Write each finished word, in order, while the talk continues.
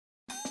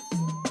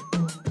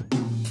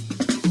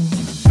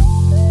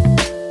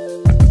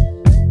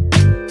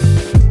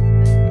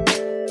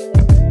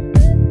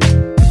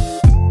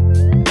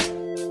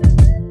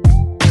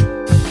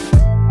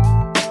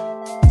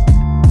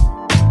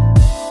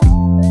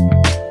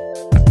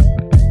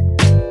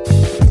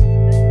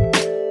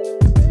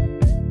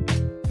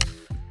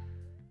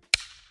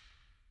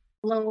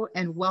Hello,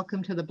 and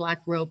welcome to the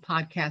Black Row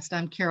Podcast.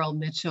 I'm Carol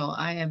Mitchell.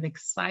 I am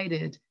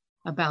excited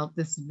about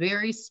this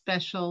very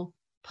special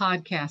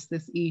podcast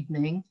this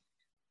evening.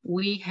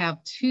 We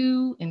have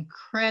two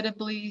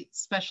incredibly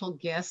special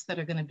guests that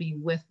are going to be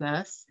with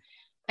us,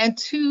 and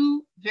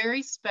two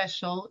very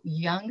special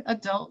young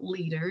adult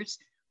leaders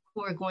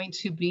who are going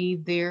to be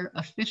their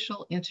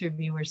official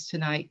interviewers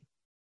tonight.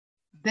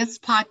 This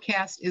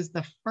podcast is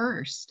the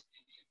first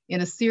in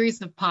a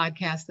series of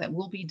podcasts that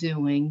we'll be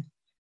doing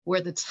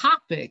where the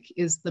topic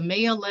is the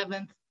May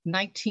 11th,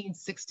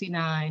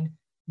 1969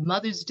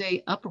 Mother's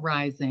Day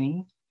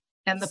uprising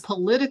and the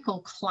political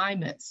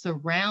climate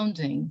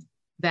surrounding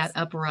that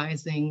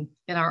uprising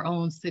in our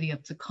own city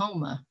of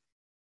Tacoma.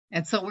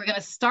 And so we're going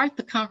to start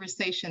the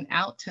conversation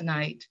out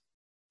tonight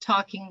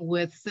talking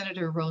with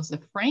Senator Rosa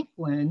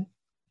Franklin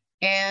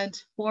and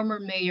former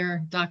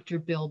Mayor Dr.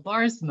 Bill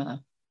Baarsma.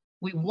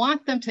 We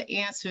want them to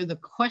answer the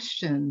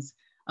questions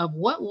of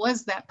what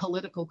was that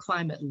political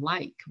climate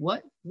like?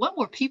 What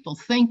were people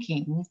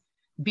thinking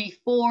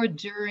before,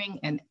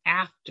 during, and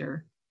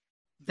after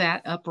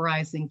that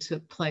uprising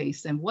took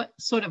place? And what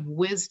sort of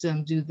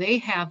wisdom do they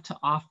have to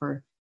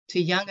offer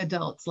to young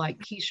adults like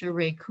Keisha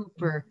Ray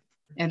Cooper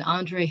and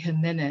Andre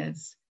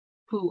Jimenez,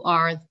 who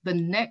are the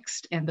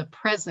next and the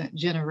present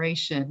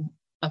generation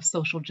of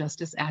social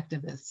justice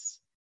activists?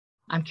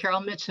 I'm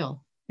Carol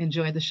Mitchell.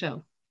 Enjoy the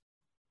show.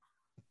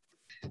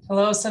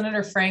 Hello,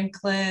 Senator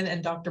Franklin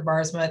and Dr.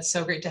 Baarsma. It's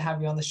so great to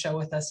have you on the show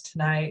with us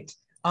tonight.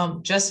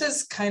 Just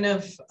as kind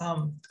of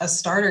a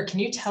starter, can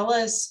you tell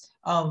us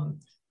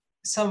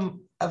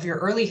some of your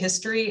early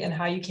history and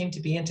how you came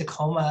to be in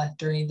Tacoma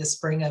during the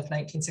spring of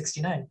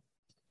 1969?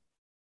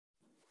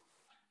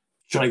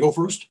 Should I go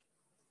first?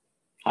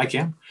 I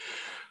can.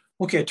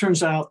 Okay, it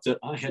turns out that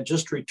I had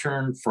just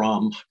returned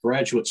from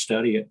graduate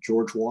study at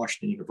George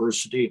Washington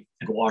University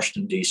in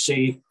Washington,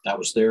 D.C. I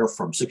was there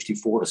from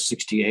 64 to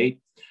 68.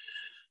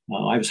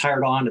 I was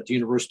hired on at the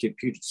University of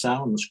Puget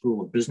Sound in the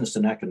School of Business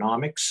and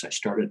Economics. I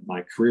started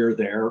my career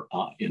there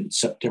in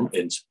September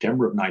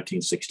of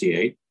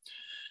 1968.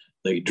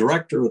 The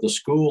director of the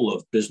School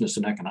of Business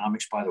and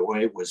Economics, by the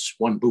way, was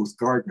one Booth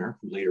Gardner,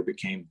 who later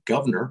became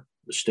governor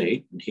of the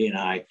state. And he and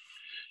I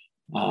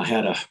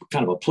had a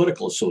kind of a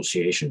political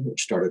association,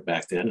 which started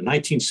back then. In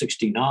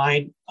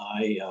 1969,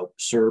 I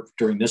served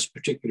during this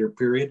particular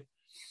period.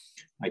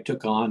 I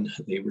took on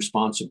the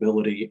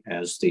responsibility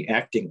as the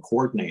acting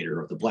coordinator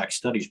of the Black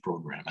Studies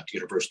program at the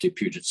University of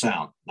Puget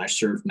Sound. And I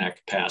served in that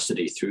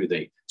capacity through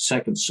the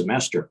second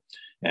semester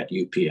at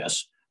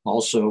UPS.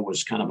 Also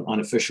was kind of an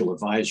unofficial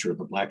advisor of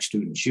the Black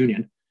Students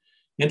Union.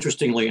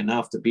 Interestingly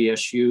enough, the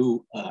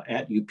BSU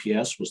at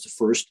UPS was the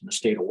first in the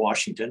state of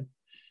Washington.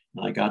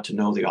 And I got to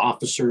know the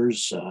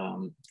officers,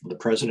 the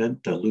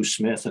president, Lou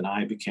Smith, and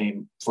I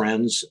became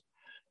friends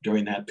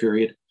during that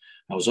period.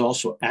 I was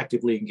also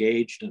actively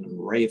engaged in an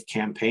array of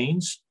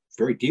campaigns,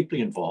 very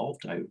deeply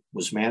involved. I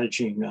was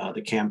managing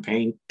the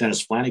campaign, Dennis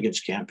Flanagan's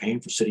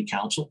campaign for city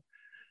council.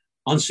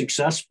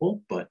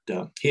 Unsuccessful, but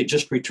he had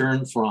just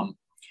returned from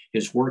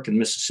his work in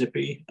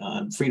Mississippi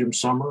on Freedom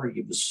Summer.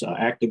 He was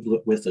active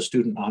with the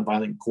Student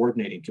Nonviolent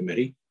Coordinating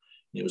Committee.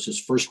 It was his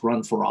first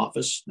run for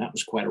office. That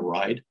was quite a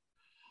ride.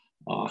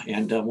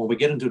 And when we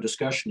get into a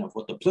discussion of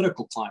what the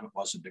political climate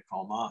was in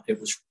Tacoma, it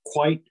was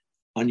quite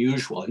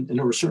unusual. And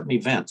there were certain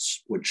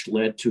events which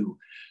led to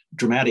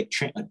dramatic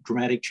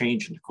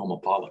change in Tacoma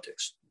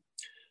politics.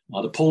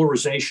 The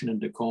polarization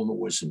in Tacoma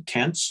was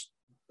intense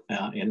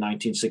in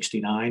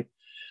 1969,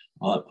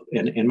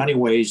 in many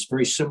ways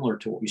very similar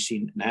to what we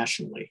see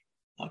nationally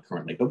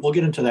currently. But we'll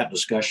get into that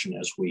discussion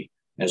as we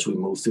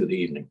move through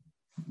the evening.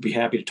 Be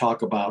happy to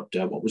talk about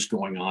what was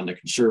going on, the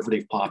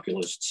conservative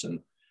populists and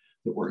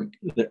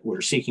that were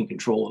seeking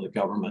control of the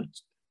government,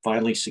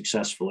 finally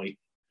successfully.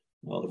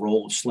 The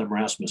role of Slim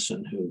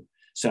Rasmussen, who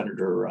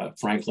Senator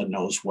Franklin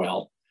knows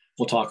well.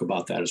 We'll talk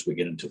about that as we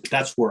get into it. But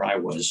that's where I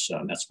was,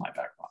 that's my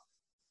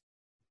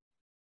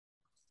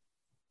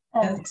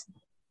background.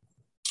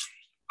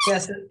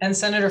 Yes, and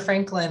Senator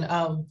Franklin,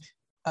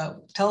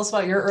 tell us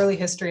about your early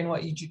history and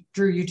what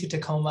drew you to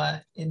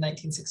Tacoma in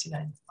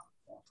 1969.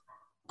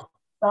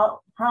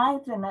 Well, prior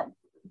to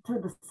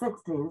the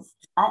 60s,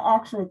 I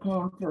actually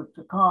came to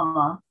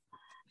Tacoma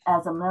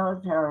as a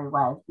military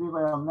wife. We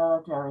were a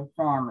military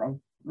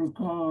family. We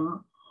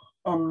came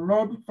in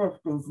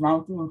mid-50s,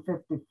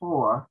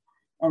 1954,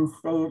 and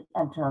stayed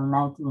until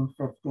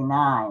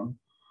 1959.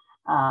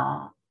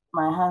 My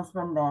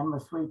husband then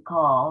was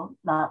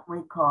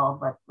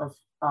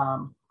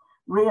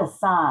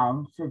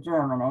reassigned to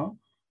Germany.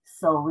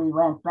 So we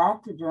went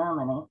back to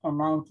Germany in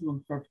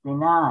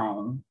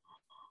 1959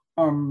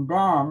 and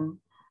then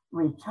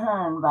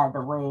returned by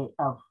the way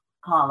of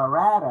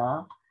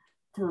Colorado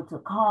to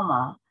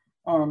Tacoma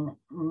in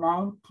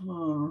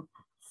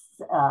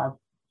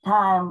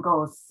time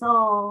goes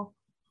so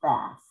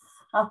fast.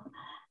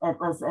 It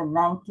was in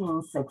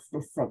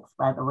 1966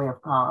 by the way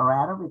of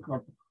Colorado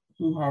because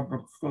he had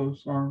been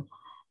stationed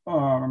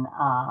and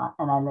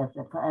I lived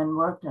and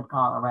worked in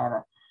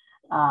Colorado.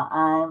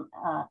 I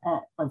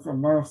was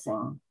in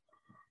nursing.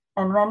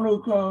 And when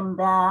we came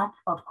back,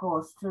 of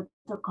course, to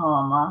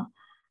Tacoma,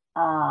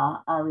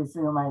 I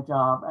resumed my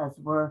job as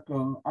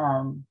working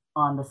on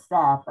the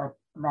staff at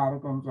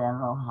Madigan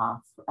General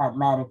Hospital, at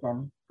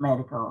Madigan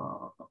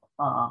Medical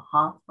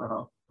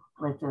Hospital,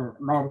 which is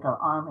Medical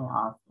Army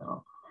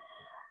Hospital.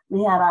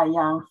 We had our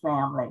young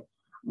family.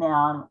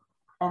 Now,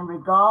 in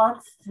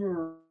regards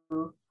to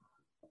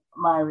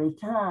my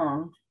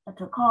return,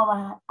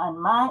 Tacoma, in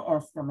my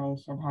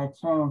estimation, had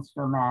changed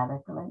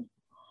dramatically,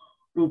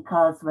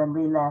 because when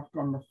we left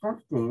in the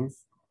 50s,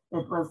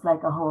 it was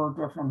like a whole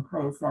different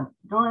place. And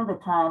during the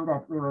time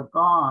that we were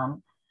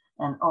gone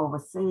and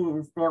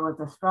overseas, there was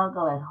a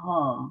struggle at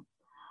home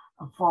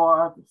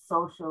for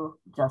social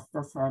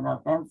justice and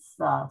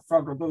against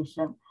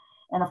segregation.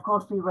 And of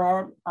course, we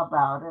read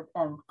about it.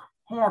 And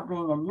here,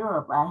 being in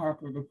Europe, I had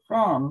to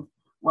defend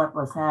what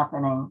was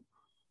happening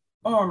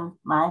in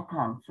my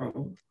country.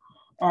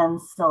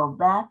 And so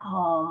back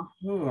home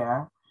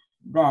here,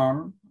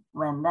 then,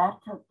 when that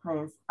took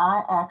place,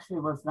 I actually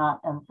was not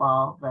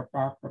involved with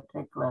that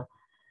particular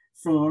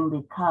scene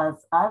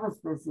because I was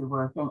busy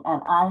working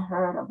and I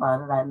heard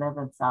about it. I live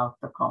in South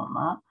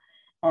Tacoma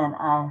and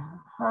I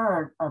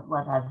heard of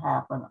what had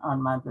happened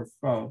on Mother's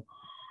Day.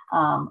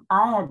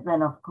 I had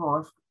been, of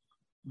course,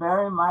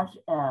 very much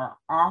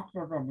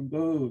active and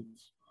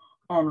engaged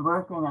in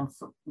working and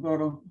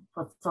getting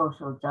for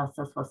social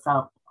justice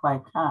for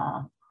quite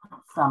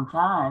some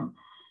time,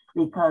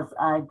 because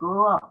I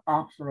grew up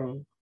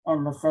actually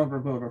in the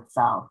segregated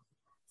South.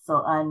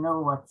 So I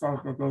know what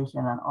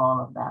segregation and all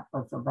of that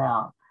was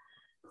about.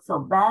 So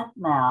back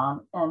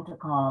now in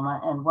Tacoma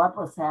and what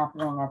was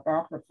happening at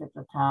that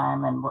particular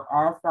time, and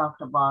as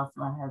Dr.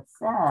 Bosman had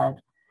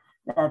said,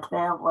 that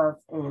there was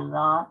a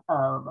lot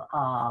of,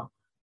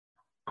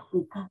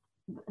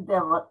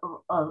 there was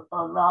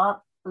a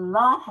lot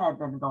had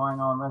been going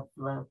on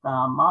with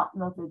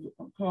Martin Luther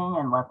King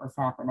and what was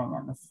happening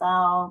in the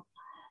South,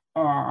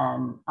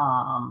 and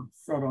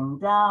sitting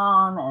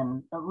down,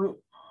 and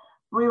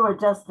we were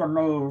just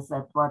amazed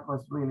at what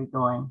was really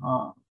going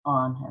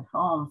on at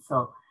home.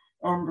 So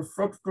in the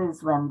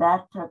 60s, when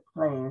that took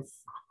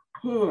place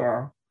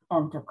here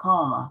in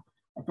Tacoma,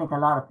 I think a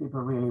lot of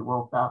people really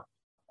woke up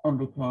and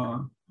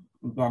began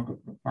to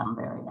become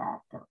very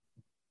active.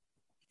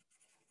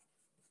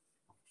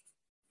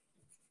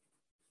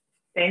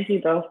 Thank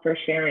you both for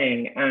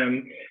sharing.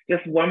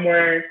 Just one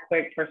more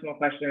quick personal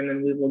question, and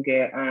then we will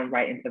get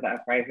right into the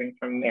uprising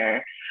from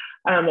there.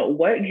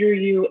 What drew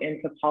you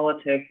into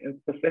politics, and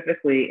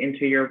specifically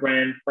into your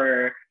run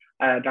for,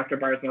 Dr.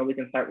 Barsmill, we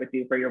can start with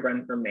you for your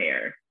run for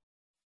mayor.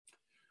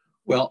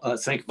 Well,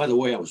 by the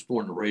way, I was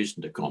born and raised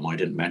in Tacoma. I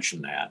didn't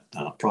mention that.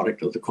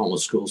 Product of the Tacoma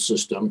school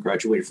system,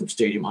 graduated from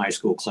Stadium High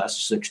School, class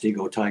of 60,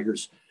 go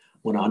Tigers.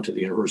 Went on to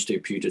the University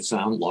of Puget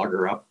Sound,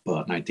 logger up,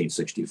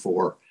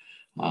 1964.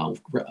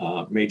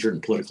 Majored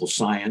in political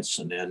science,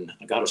 and then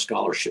I got a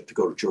scholarship to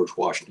go to George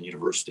Washington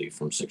University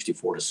from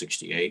 64 to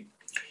 68.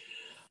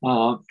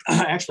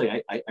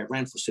 Actually, I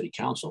ran for city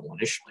council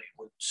initially,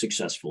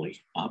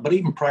 successfully, but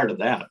even prior to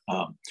that,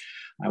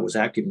 I was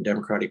active in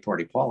Democratic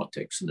Party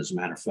politics. And as a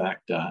matter of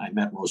fact, I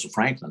met Rosa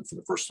Franklin for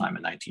the first time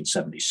in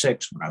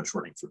 1976 when I was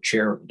running for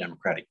chair of the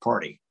Democratic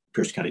Party,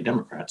 Pierce County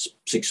Democrats,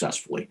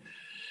 successfully,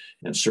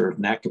 and served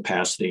in that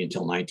capacity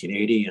until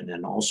 1980, and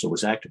then also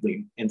was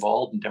actively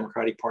involved in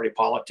Democratic Party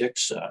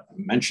politics. I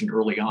mentioned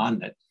early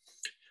on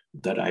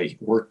that I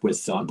worked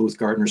with Booth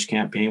Gardner's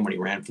campaign when he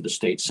ran for the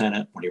state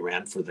Senate, when he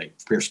ran for the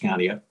Pierce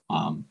County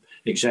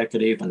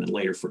executive, and then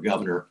later for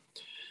governor.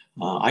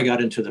 I got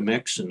into the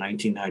mix in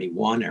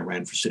 1991. I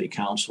ran for city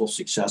council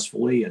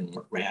successfully and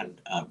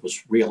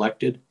was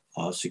reelected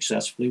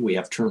successfully. We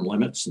have term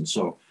limits, and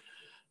so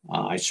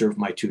I served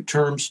my 2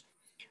 terms.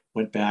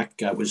 Went back,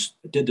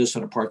 did this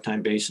on a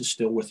part-time basis,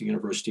 still with the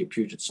University of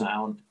Puget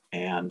Sound,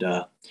 and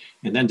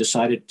then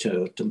decided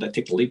to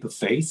take a leap of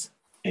faith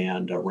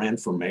and ran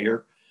for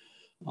mayor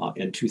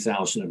in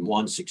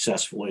 2001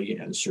 successfully,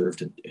 and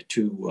served in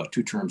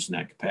two terms in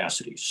that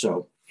capacity.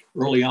 So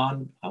early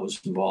on, I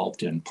was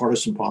involved in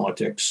partisan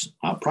politics.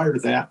 Prior to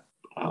that,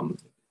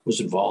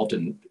 was involved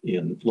in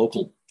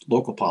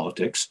local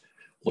politics.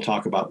 We'll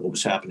talk about what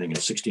was happening in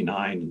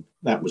 '69.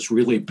 That was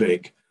really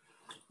big.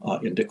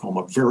 In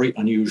Tacoma, very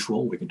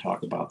unusual. We can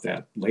talk about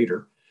that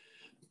later.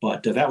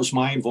 But that was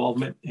my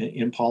involvement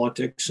in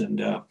politics.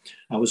 And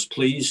I was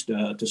pleased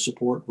to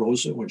support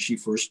Rosa when she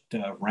first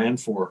ran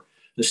for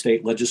the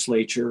state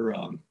legislature,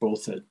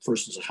 both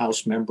first as a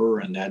House member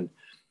and then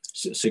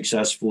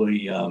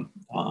successfully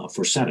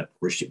for Senate,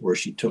 where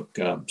she took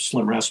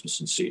Slim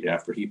Rasmussen's seat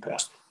after he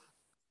passed.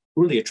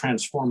 Really a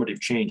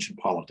transformative change in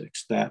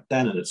politics. That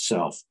in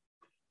itself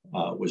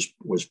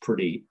was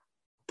pretty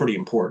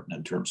important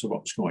in terms of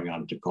what was going on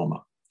in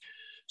Tacoma.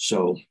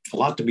 So a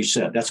lot to be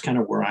said. That's kind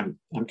of where I'm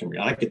coming.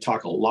 I could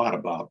talk a lot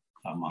about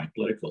my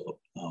political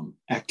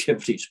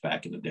activities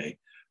back in the day,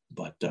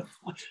 but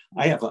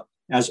I have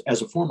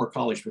as a former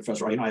college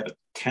professor, I have a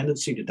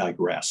tendency to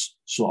digress.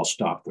 So I'll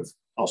stop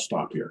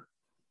here.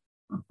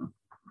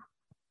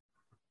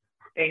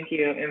 Thank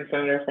you. And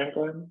Senator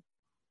Franklin?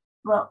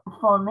 Well,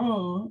 for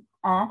me,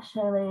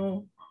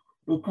 actually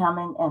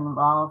becoming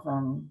involved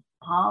in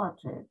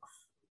politics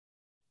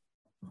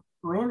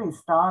really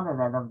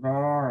started at a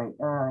very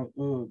early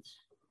age.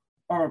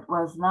 And it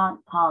was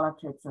not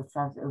politics as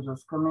such, it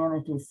was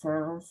community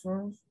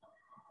services,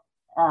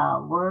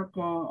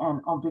 working,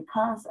 and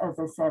because, as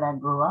I said, I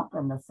grew up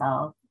in the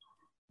South,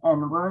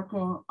 and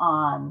working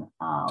on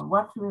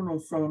what we may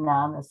say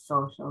now as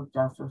social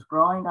justice,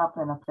 growing up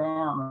in a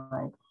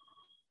family,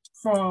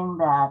 saying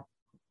that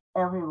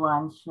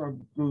everyone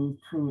should be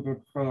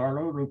treated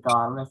fairly,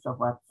 regardless of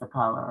what's the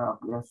color of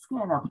your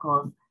skin. Of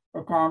course,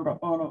 the time the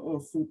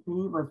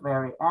NAACP was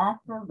very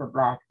active, the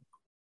Black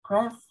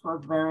press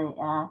was very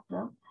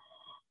active.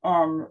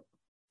 And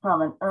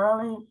from an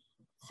early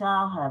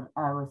childhood,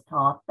 I was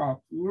taught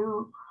that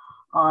you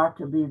are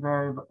to be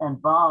very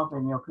involved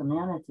in your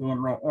community,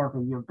 and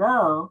wherever you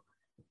go,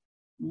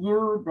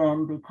 you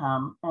then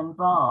become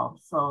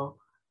involved. So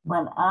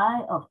when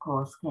I, of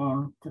course,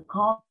 came to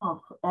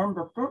Colma in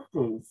the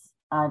 50s,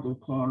 I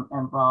became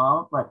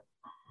involved, but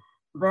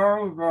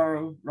very,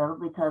 very little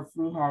because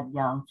we had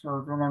young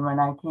children. And when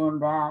I came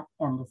back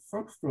in the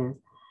 60s,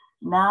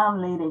 now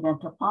I'm leading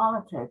into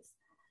politics.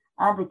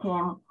 I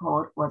became,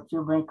 quote, what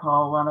you may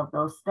call one of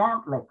those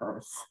stamp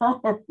lickers,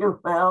 if you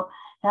will,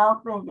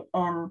 helping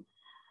in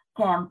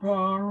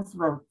campaigns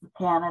with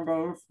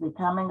candidates,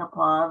 becoming a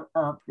part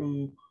of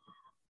the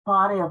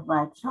party of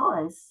my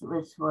choice,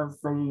 which was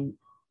the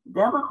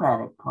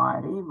Democratic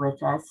Party,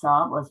 which I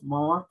saw was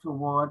more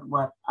toward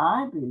what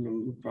I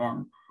believed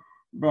in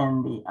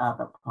than the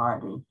other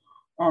party.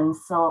 And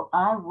so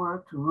I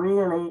worked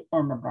really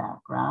in the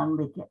background,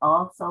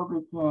 also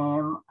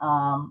became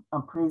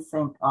a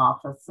precinct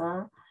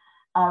officer.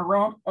 I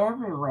went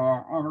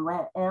everywhere, and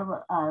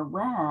wherever I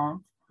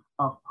went,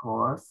 of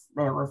course,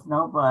 there was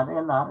nobody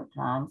a lot of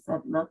times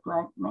that looked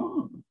like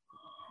me.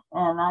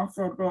 And I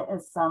said, there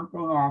is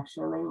something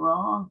actually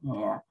wrong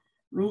here.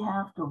 We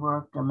have to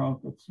work to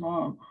make a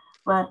change.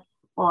 But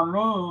for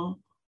me,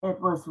 it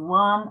was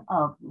one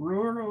of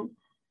really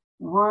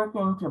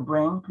working to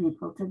bring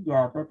people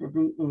together to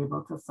be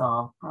able to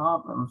solve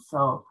problems.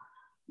 So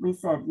we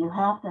said, you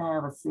have to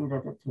have a seat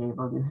at the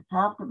table. You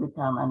have to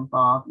become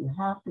involved. You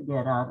have to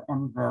get out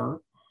and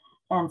vote.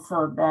 And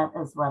so that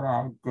is what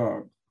I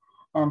did.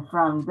 And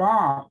from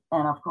that,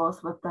 and of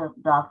course, with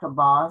Dr.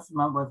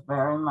 Bosma was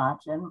very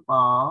much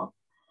involved.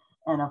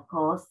 And of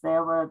course,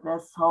 there were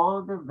this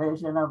whole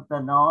division of the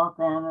North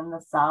End and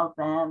the South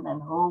End,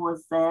 and who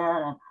was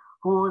there and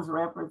who was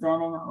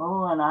representing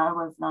who, and I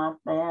was not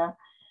there.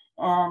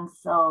 And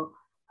so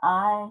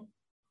I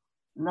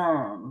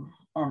learned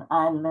and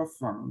I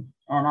listened,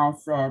 and I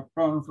said,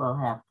 things will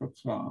have to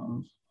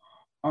change.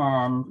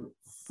 And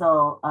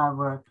so I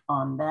worked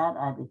on that.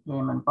 I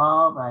became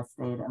involved. I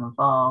stayed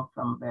involved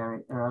from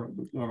very early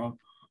beginning.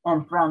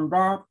 And from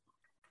that,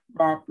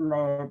 that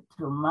led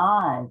to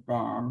my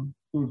then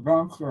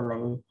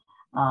eventually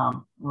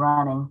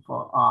running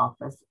for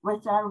office,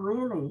 which I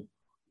really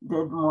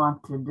didn't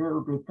want to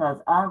do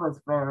because I was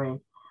very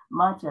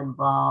much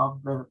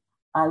involved with,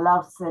 I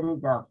love city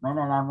government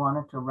and I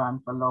wanted to run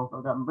for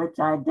local government, which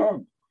I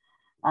did.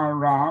 I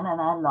ran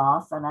and I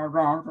lost, and I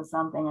ran for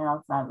something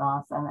else, I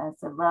lost. And I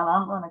said, well,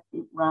 I'm going to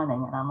keep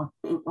running and I'm going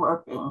to keep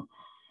working.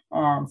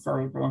 And so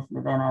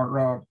eventually then I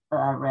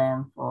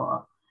ran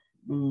for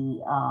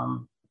the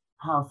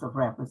House of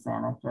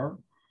Representatives,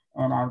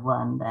 and I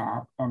won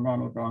that, and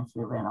then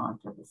eventually went on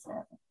to the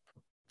Senate.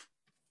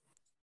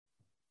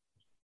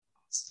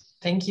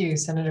 Thank you,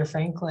 Senator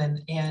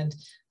Franklin. And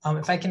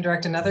if I can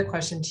direct another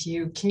question to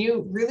you, can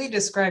you really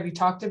describe, you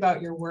talked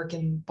about your work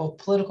in both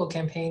political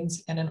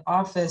campaigns and in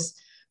office,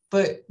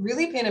 but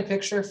really paint a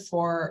picture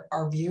for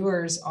our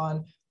viewers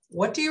on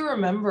what do you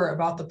remember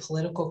about the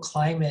political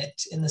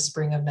climate in the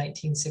spring of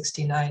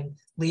 1969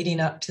 leading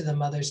up to the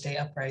Mother's Day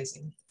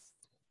uprising?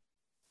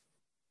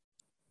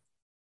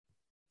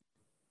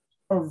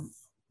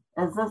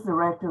 Is this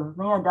directed with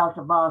me or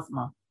Dr.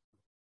 Bosma?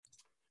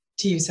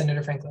 To you,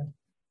 Senator Franklin.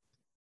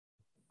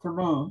 To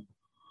me.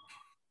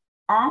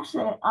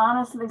 Actually,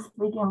 honestly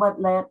speaking, what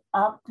led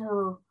up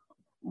to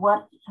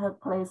what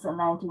took place in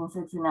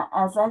 1969,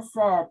 as I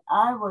said,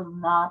 I was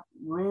not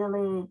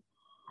really,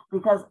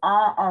 because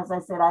as I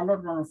said, I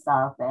lived in the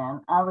South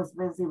End. I was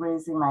busy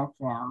raising my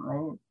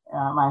family.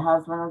 My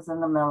husband was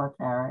in the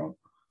military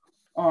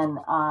and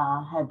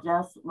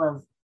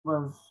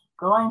was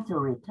going to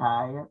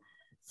retire.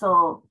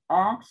 So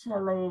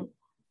actually,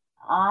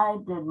 I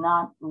did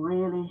not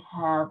really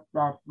have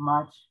that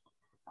much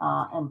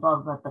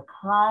involved with the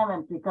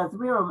climate because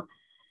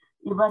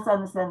you must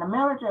understand, the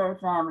military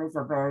families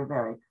are very,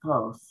 very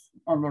close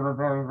and they were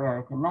very,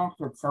 very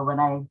connected. So when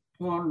I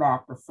came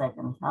back for the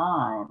second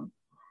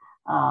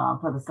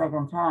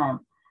time,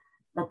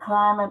 the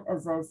climate,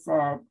 as I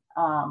said,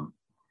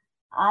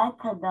 I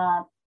could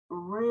not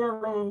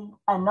really,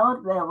 I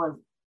know there was,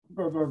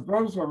 the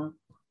division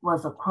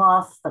was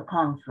across the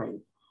country.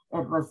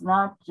 It was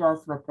not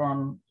just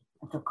within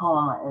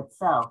Tacoma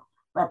itself,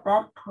 but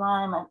that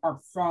climate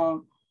of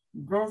saying,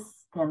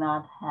 this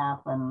cannot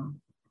happen,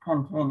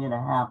 continue to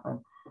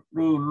happen.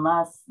 We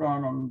must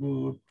then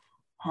indeed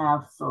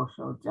have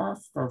social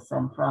justice.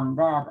 And from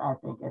that, I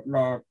think it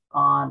led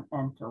on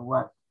into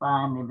what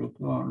finally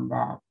became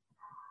that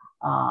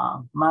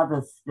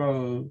Mother's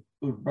Day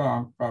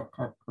event that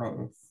took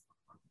place.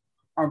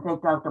 I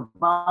think Dr.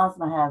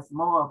 Bosma has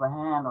more of a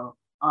handle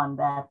on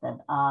that than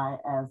I,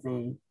 as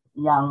a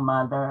young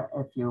mother,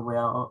 if you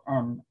will,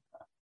 and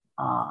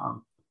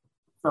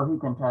so he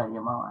can tell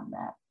you more on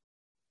that.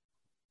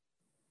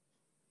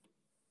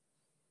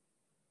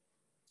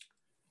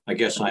 I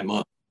guess I'm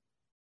up.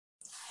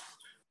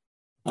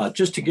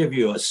 Just to give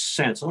you a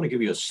sense, I want to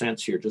give you a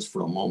sense here just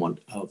for a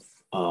moment of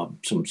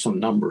some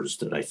numbers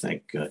that I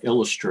think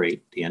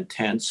illustrate the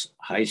intense,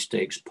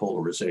 high-stakes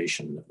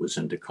polarization that was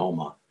in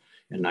Tacoma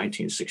in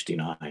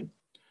 1969.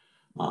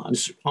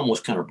 It's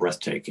almost kind of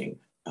breathtaking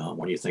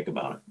when you think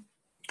about it.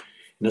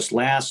 In this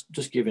last,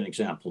 just give you an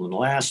example, in the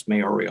last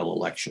mayoral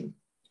election,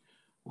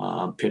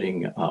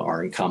 pitting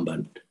our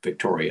incumbent,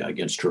 Victoria,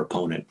 against her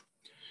opponent,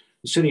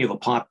 the city of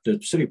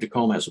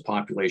Tacoma has a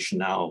population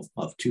now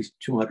of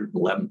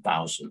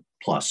 211,000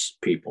 plus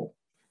people.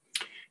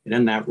 And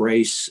in that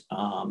race,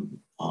 in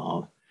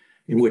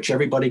which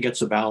everybody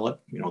gets a ballot,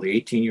 the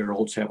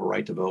 18-year-olds have a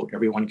right to vote,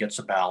 everyone gets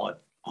a ballot.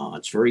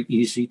 It's very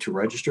easy to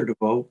register to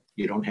vote.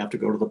 You don't have to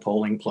go to the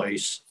polling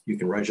place. You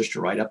can register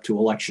right up to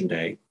election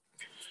day.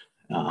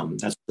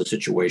 That's the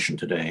situation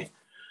today.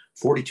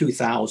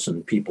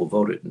 42,000 people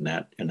voted in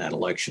that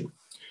election.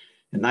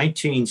 In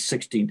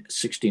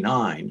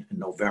 1969, in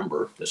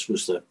November, this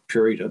was the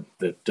period and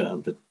the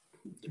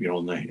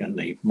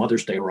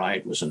Mother's Day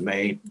riot was in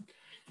May,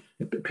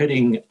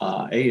 pitting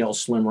A.L.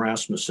 Slim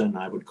Rasmussen,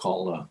 I would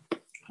call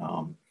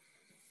kind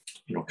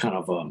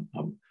of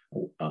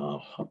a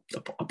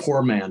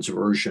poor man's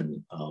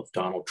version of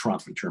Donald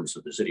Trump in terms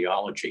of his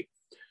ideology,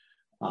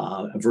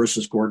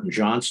 versus Gordon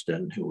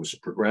Johnston, who was a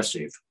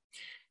progressive.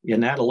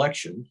 In that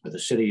election, with a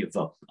city of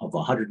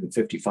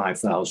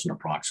 155,000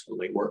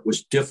 approximately, where it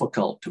was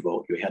difficult to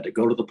vote, you had to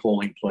go to the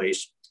polling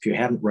place. If you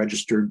hadn't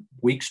registered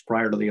weeks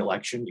prior to the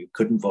election, you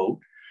couldn't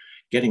vote.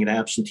 Getting an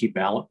absentee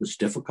ballot was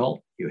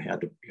difficult. You had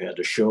to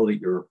show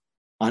that you're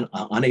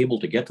unable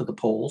to get to the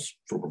polls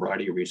for a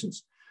variety of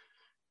reasons.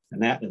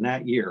 And in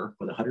that year,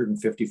 with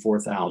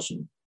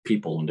 154,000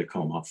 people in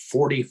Tacoma,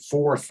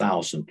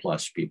 44,000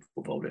 plus people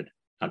voted.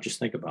 Now just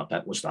think about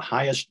that. It was the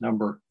highest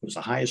number, it was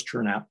the highest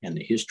turnout in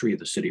the history of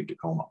the city of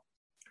Tacoma,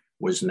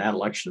 was in that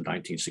election of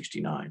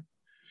 1969.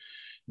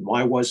 And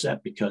why was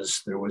that?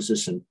 Because there was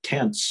this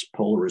intense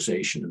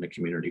polarization in the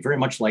community, very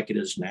much like it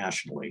is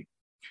nationally,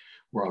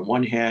 where on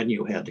one hand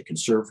you had the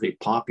conservative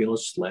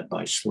populists led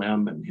by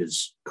Slim and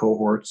his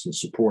cohorts and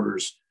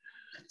supporters,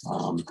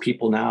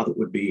 people now that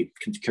would be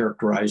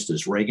characterized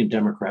as Reagan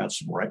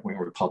Democrats and right-wing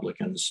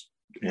Republicans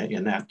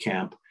in that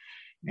camp.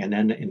 And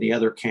then in the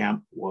other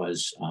camp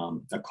was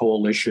a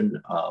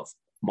coalition of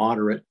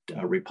moderate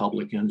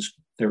Republicans.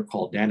 They were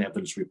called Dan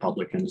Evans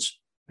Republicans,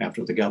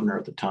 after the governor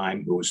at the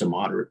time, who was a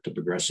moderate to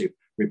progressive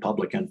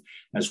Republican,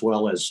 as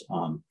well as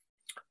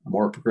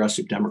more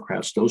progressive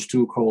Democrats. Those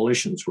two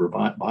coalitions were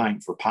vying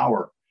for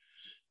power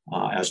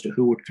as to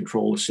who would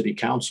control the city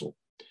council.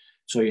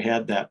 So you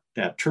had that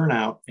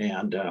turnout,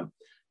 and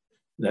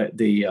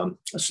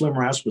Slim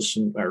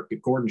Rasmussen, or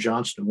Gordon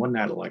Johnston, won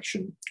that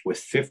election with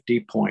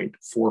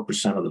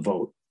 50.4% of the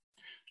vote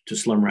to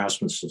Slim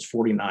Rasmussen's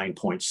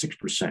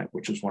 49.6%,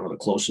 which is one of the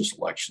closest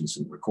elections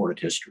in recorded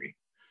history.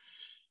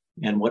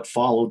 And what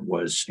followed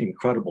was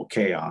incredible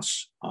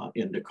chaos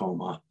in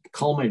Tacoma,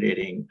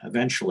 culminating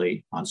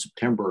eventually on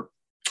September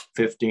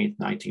 15th,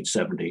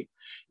 1970,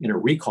 in a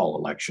recall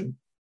election.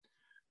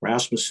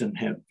 Rasmussen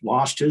had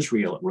lost his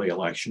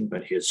re-election,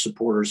 but his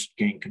supporters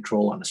gained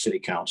control on the city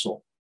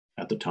council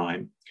at the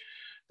time.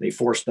 They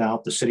forced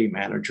out the city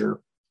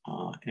manager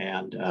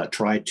and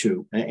tried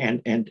to,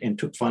 and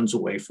took funds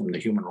away from the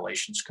Human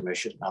Relations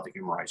Commission, now the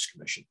Human Rights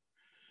Commission.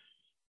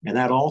 And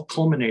that all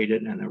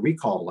culminated in a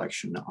recall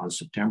election on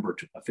September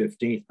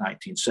 15th,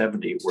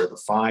 1970, where the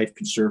 5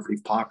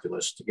 conservative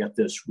populists, to get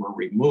this, were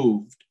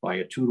removed by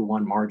a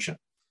 2-to-1 margin.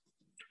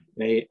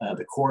 The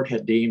court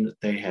had deemed that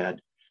they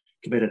had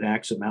committed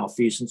acts of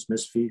malfeasance,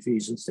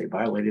 misfeasance. They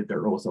violated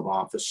their oath of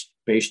office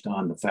based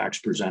on the facts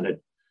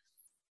presented.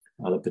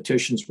 The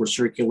petitions were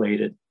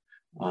circulated.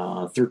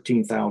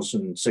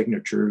 13,000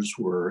 signatures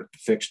were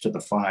fixed to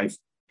the 5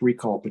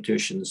 recall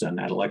petitions, and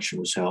that election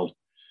was held.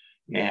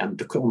 And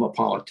Tacoma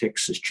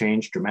politics has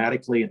changed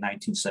dramatically. In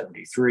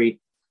 1973,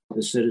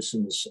 the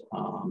citizens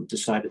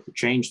decided to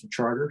change the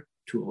charter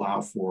to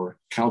allow for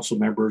council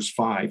members,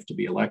 5, to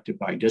be elected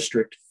by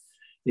district.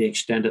 They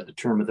extended the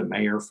term of the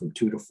mayor from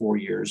 2 to 4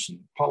 years, and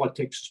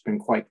politics has been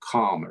quite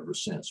calm ever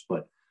since.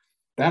 But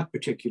that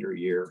particular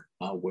year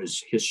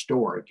was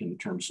historic in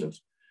terms of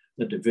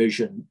the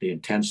division, the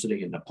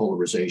intensity, and the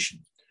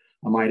polarization.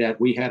 I might add,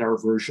 we had our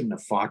version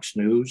of Fox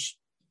News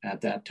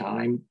at that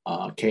time,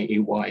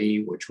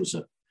 KEYE, which was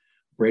a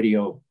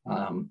radio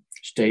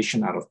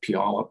station out of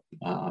Puyallup,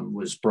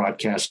 was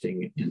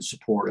broadcasting in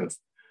support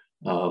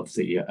of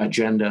the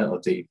agenda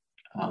of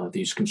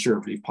these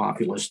conservative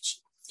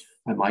populists.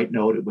 I might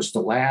note it was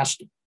the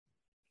last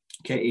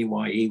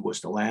KEYE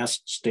was the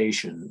last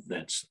station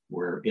that's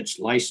where its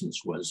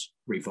license was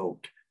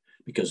revoked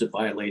because it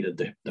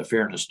violated the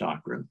fairness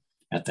doctrine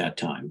at that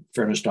time.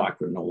 Fairness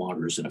doctrine no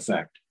longer is in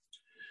effect.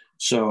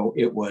 So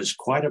it was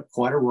quite a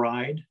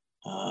ride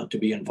to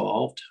be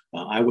involved.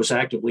 I was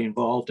actively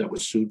involved. I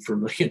was sued for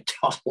 $1 million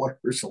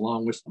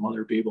along with some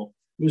other people.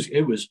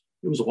 It was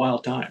a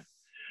wild time,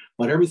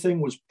 but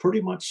everything was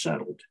pretty much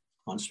settled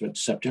on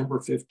September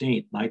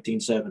 15th,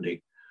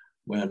 1970,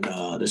 when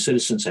the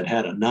citizens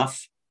had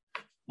enough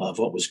of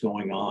what was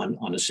going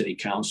on the city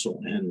council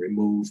and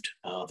removed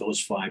those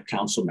 5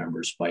 council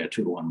members by a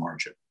 2-to-1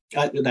 margin.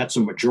 That's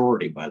a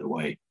majority, by the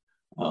way,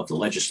 of the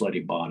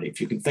legislative body. If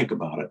you can think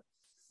about it,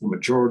 the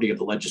majority of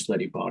the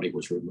legislative body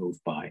was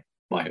removed by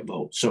a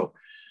vote. So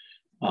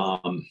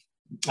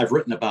I've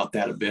written about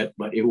that a bit,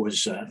 but it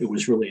was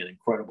really an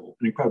incredible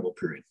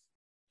period.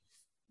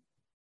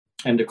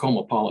 And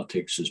Tacoma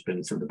politics has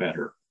been for the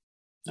better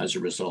as a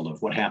result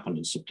of what happened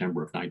in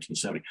September of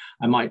 1970.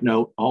 I might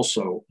note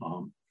also,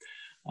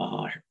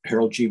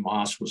 Harold G.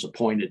 Moss was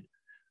appointed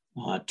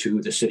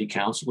to the city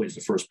council. He's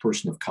the first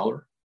person of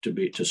color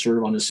to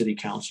serve on the city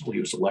council. He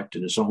was elected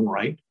in his own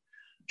right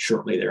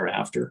shortly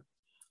thereafter.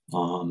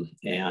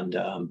 And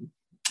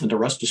the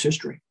rest is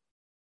history.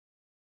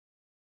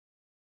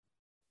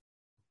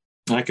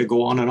 I could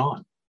go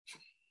on,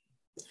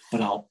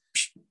 but I'll.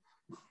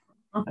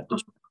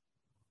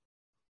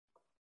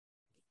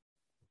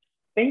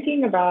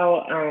 Thinking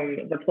about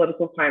the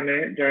political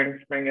climate during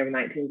spring of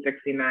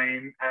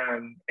 1969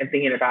 and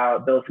thinking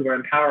about those who were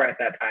in power at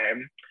that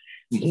time,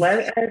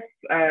 let us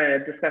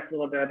discuss a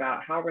little bit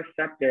about how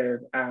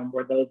receptive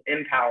were those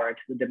in power to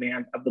the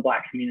demands of the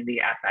Black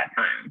community at that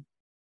time.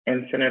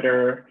 And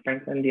Senator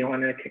Franklin, do you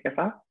want to kick us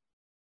off?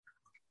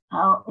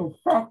 How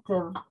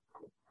effective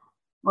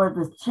were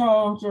the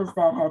changes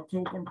that had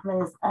taken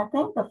place? I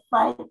think the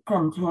fight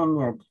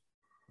continued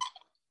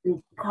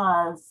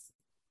because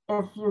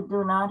if you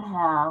do not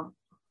have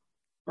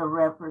the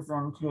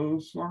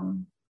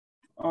representation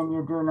and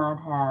you do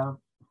not have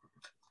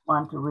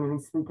one to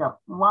really speak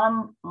up,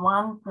 one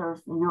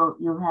person,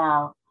 you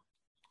have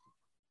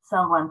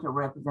someone to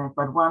represent,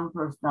 but one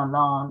person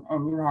alone,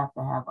 and you have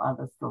to have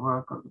others to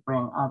work or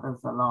bring others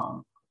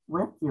along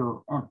with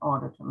you in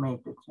order to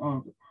make the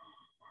changes.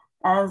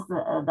 As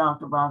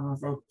Dr. Bosman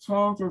said,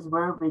 changes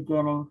were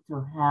beginning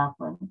to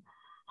happen.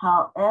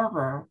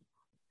 However,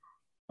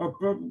 it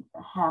didn't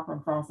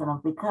happen fast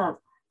enough because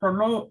for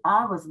me,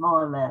 I was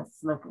more or less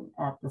looking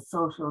at the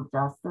social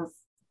justice,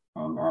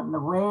 and the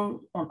way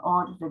in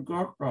order to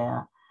get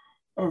there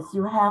is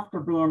you have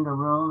to be in the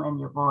room and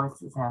your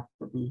voices have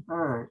to be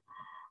heard.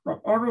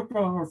 But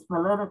everything is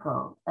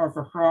political. As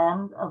a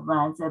friend of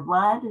mine said,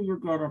 why do you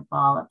get in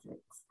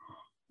politics?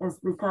 It's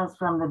because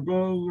from the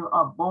day you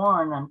are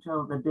born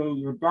until the day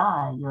you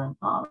die, you're in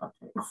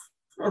politics.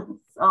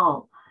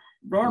 So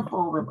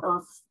therefore, with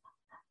those,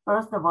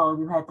 first of all,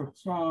 you had to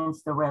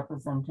change the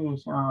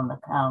representation on the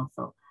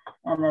council.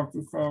 And as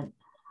he said,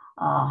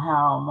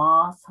 Harold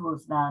Moss,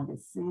 who's now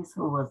deceased,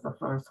 who was the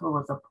first who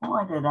was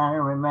appointed, I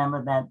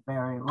remember that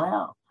very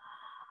well.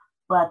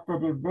 But the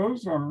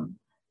division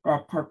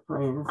that took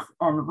place,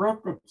 and with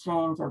the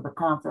change of the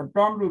council,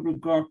 then we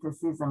began to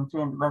see some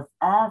change. But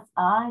as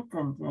I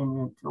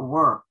continued to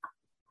work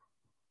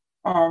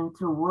and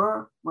to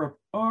work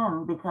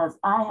within, because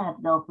I had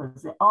no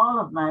position, all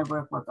of my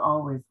work was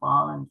always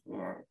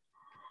volunteer.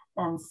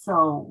 And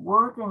so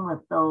working with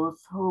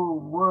those who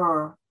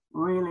were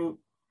really,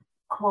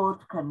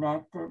 quote,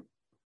 connected,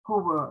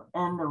 who were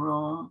in the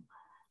room,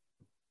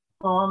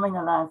 forming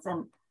alliance.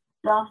 And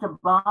Dr.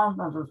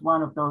 Bosman was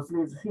one of those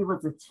leaders. He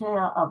was the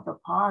chair of the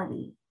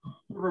party.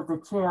 He was the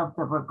chair of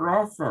the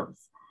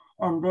progressives.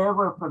 And there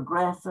were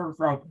progressives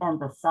like in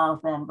the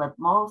South End, but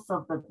most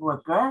of the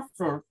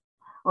progressives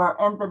were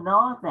in the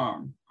North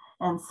End.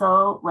 And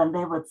so when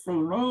they would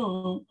see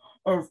me,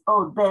 is,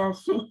 oh, there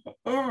she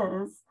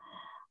is.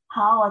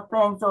 How are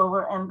things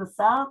over in the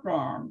South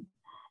End?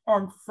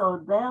 And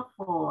so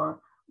therefore,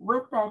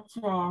 with that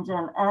change,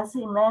 and as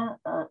he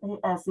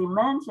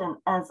mentioned,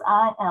 as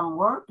I am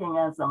working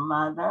as a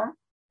mother,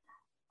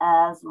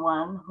 as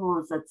one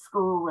who's at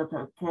school with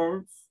her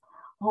kids,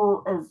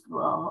 who is,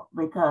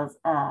 because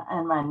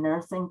in my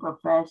nursing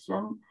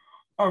profession,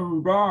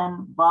 and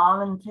then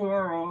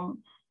volunteering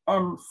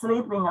and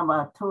sleeping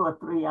about 2 or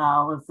 3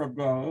 hours a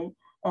day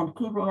and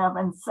keeping up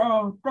and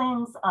saying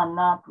things are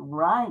not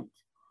right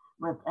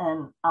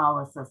within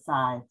our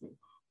society.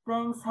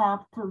 Things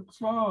have to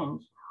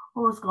change.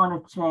 Who's going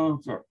to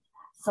change it?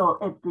 So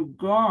it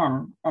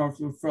began, as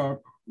you said,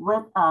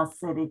 with our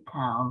city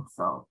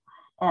council.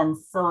 And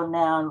so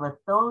now with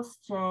those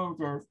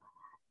changes,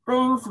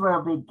 things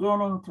were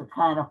beginning to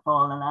kind of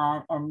fall in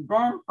line. And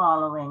then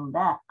following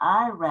that,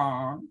 I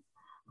ran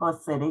for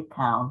city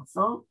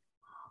council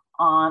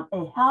on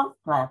a health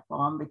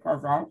platform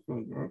because I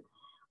figured,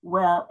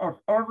 well, if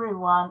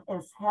everyone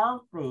is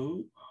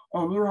healthy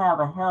and you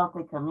have a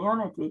healthy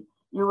community,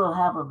 you will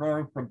have a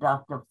very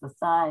productive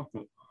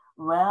society.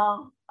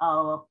 Well,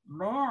 our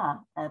mayor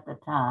at the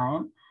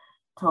time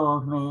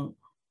told me,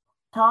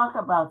 talk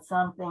about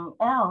something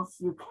else.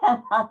 You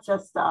cannot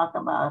just talk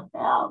about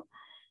health.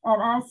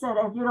 And I said,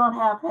 if you don't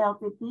have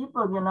healthy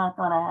people, you're not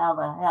going to have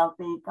a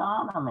healthy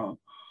economy.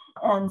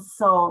 And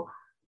so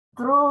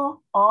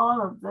through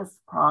all of this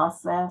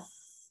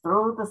process,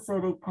 through the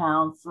city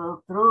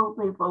council, through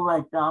people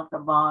like Dr.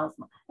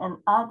 Bosma and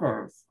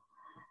others,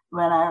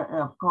 when I,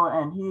 of course,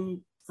 and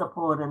he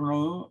supported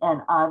me,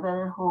 and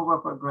others who were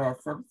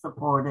progressive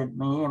supported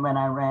me, and when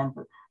I ran,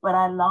 but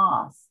I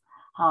lost.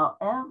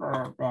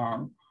 However,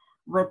 then,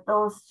 with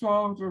those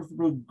changes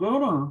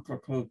beginning to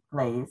take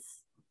place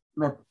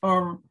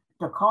within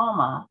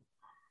Tacoma,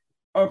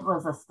 it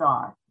was a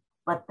start.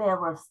 But there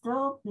were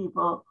still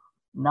people,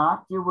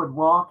 not, you would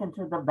walk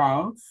into the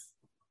banks,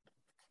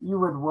 you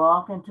would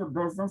walk into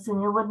business,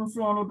 and you wouldn't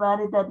see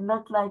anybody that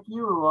looked like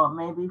you, or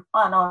maybe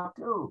one or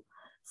two.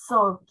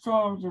 So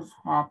changes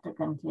had to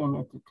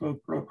continue to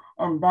take place.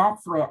 And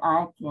that's where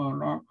I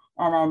came in.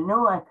 And I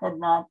knew I could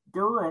not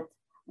do it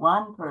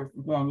one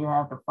person can. You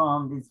have to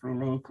form these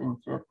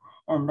relationships,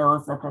 and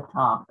those at the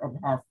top, it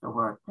has to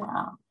work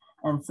down.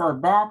 And so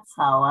that's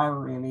how I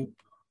really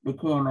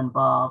became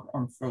involved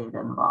and stayed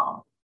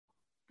involved.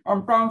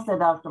 And thanks to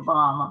Dr.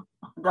 Bosma,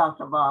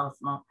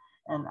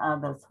 and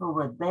others who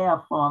were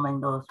there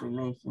forming those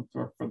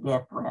relationships to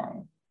get where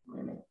I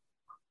really.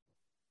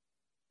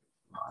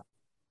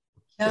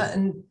 Yeah,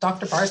 and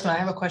Dr. Baarsma, I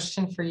have a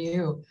question for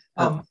you.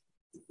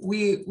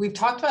 We've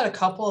talked about a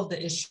couple of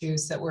the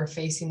issues that were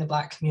facing the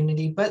Black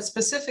community, but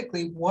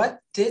specifically, what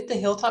did the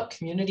Hilltop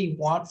community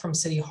want from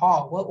City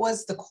Hall? What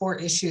was the core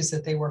issues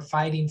that they were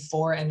fighting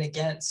for and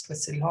against with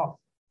City Hall?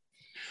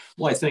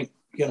 Well, I think,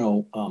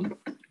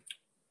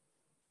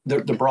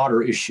 the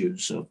broader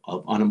issues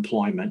of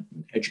unemployment,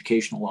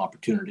 educational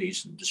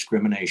opportunities, and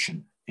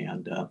discrimination,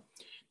 and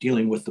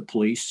dealing with the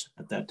police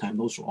at that time,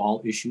 those were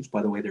all issues.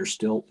 By the way, they're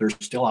still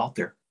out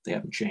there. They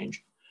haven't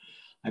changed.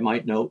 I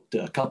might note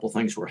a couple of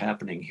things were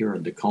happening here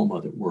in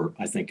Tacoma that were,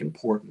 I think,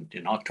 important.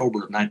 In October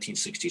of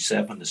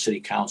 1967, the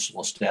City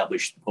Council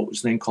established what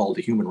was then called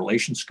the Human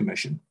Relations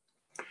Commission,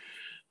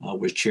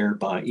 was chaired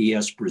by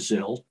E.S.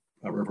 Brazil,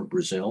 Reverend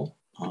Brazil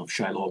of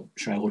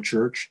Shiloh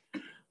Church.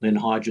 Lynn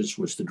Hodges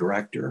was the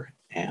director,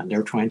 and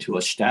they're trying to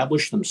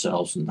establish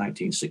themselves in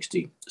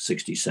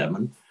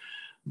 1967.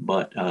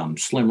 But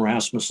Slim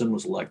Rasmussen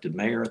was elected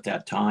mayor at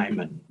that time,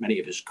 and many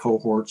of his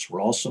cohorts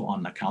were also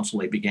on the council.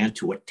 They began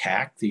to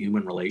attack the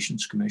Human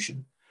Relations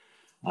Commission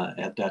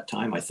at that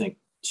time. I think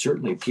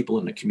certainly people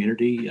in the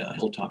community,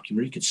 Hilltop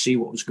community, could see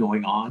what was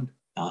going on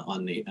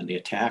the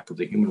attack of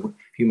the Human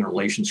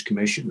Relations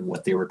Commission and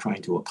what they were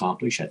trying to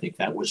accomplish. I think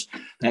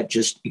that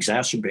just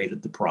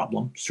exacerbated the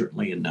problem,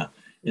 certainly in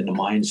the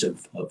minds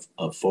of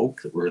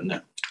folk that were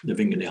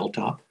living in the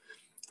Hilltop.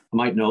 I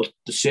might note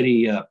the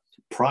city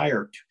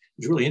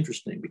it was really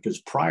interesting because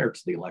prior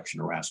to the election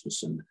of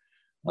Rasmussen,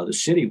 the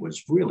city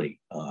was really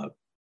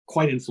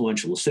quite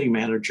influential. The city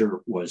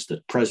manager was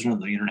the president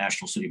of the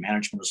International City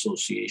Management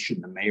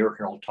Association. The mayor,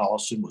 Harold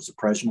Tollefson, was the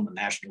president of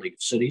the National League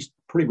of Cities.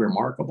 Pretty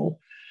remarkable.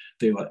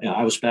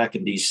 I was back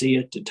in DC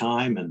at the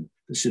time, and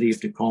the city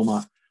of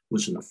Tacoma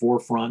was in the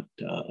forefront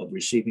of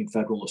receiving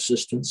federal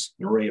assistance,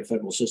 an array of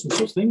federal assistance.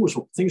 So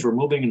things were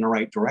moving in the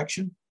right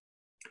direction.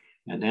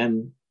 And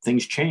then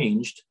things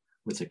changed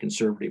with the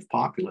conservative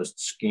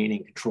populists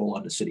gaining control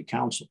on the city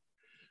council.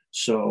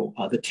 So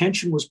the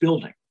tension was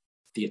building.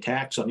 The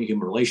attacks on the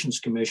Human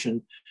Relations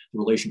Commission, the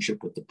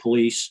relationship with the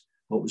police,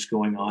 what was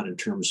going on in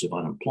terms of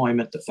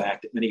unemployment, the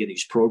fact that many of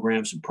these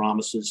programs and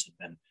promises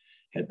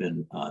had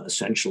been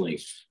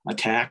essentially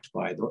attacked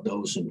by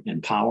those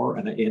in power,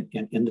 and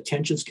the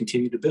tensions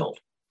continued to build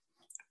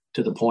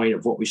to the point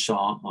of what we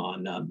saw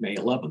on May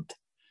 11th.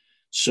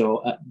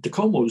 So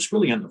Tacoma was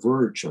really on the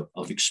verge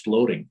of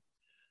exploding.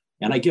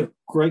 And I give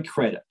great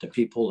credit to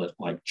people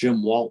like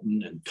Jim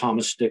Walton and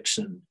Thomas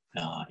Dixon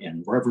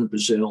and Reverend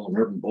Brazil and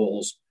Reverend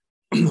Bowles,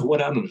 who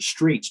went out on the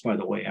streets, by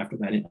the way, after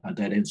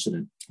that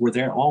incident, were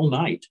there all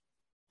night,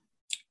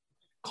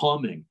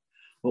 calming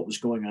what was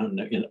going on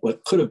in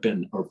what could have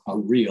been a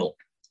real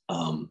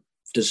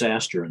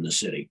disaster in the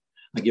city.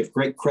 I give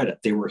great credit.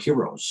 They were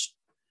heroes.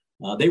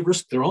 They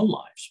risked their own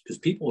lives because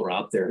people are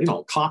out there.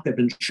 A cop had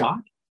been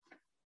shot,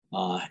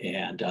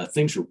 and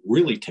things were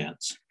really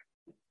tense.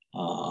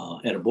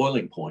 At a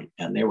boiling point,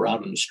 and they were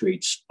out on the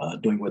streets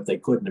doing what they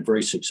could, and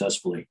very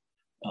successfully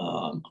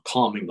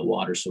calming the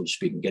water, so to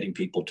speak, and getting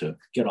people to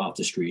get off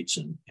the streets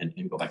and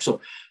go back. So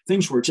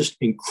things were just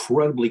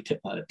incredibly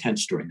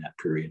tense during that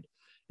period,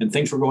 and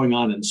things were going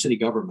on in the city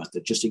government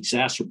that just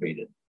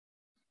exacerbated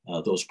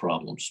those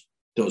problems,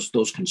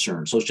 those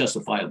concerns, those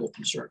justifiable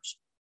concerns.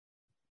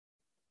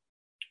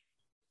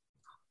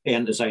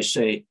 And as I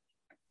say,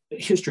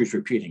 history is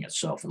repeating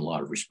itself in a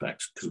lot of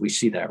respects, because we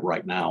see that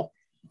right now.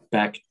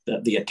 Back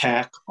the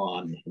attack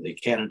on the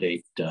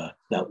candidate,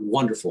 that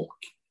wonderful,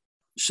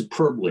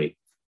 superbly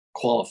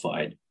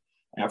qualified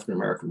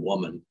African-American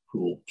woman who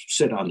will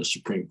sit on the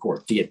Supreme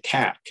Court, the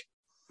attack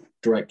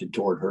directed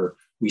toward her,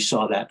 we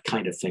saw that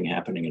kind of thing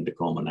happening in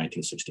Tacoma in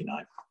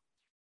 1969.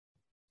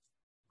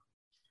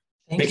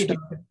 Thank you,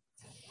 Dr.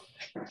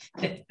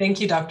 Thank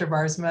you, Dr.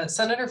 Baarsma.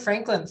 Senator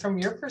Franklin, from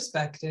your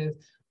perspective,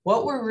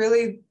 what were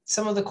really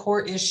some of the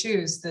core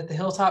issues that the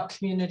Hilltop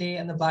community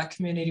and the Black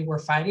community were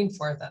fighting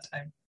for at that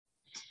time?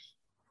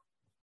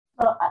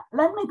 Well,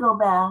 let me go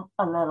back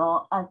a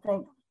little, I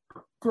think,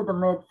 to the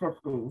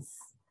mid-50s,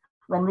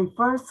 when we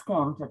first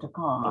came to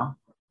Tacoma.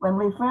 When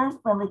we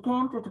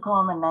came to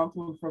Tacoma in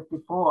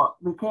 1954,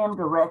 we came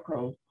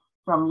directly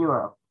from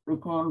Europe. We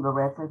came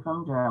directly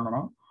from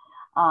Germany.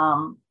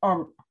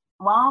 And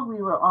while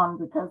we were on,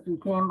 because we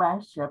came by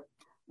ship,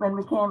 when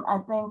we came, I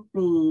think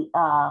the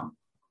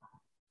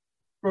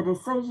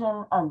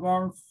decision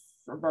against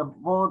the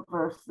vote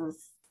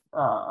versus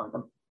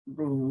the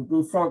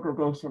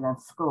desegregation in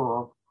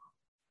school,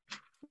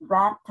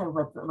 that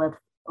with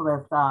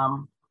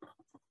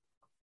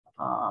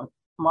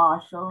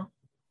Marshall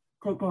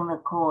taking the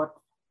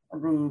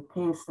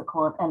case to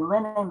court and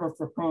winning the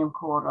Supreme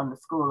Court on the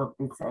school of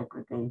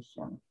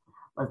desegregation,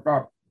 was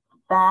that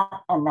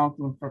in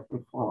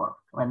 1954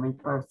 when we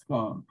first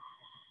came.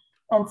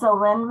 And so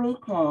when we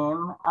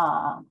came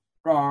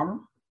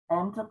then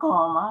in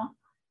Tacoma,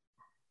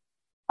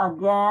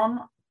 again,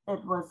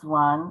 it was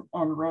one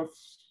in which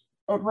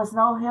it was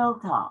no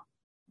Hilltop.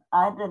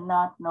 I did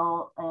not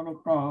know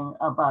anything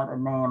about a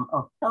name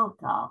of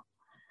Hilltop.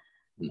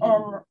 Mm-hmm.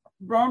 And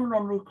then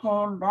when we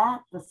came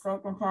back the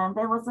second time,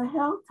 there was a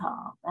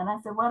Hilltop. And I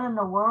said, what in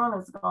the world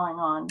is going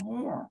on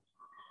here?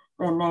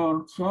 The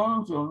name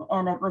changing,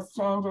 and it was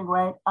changing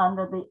right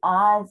under the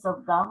eyes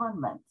of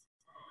government.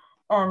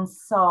 And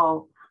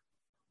so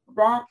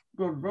that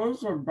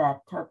division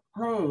that took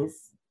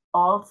place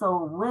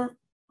also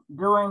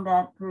during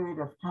that period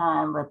of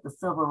time with the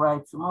civil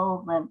rights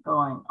movement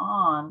going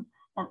on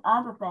and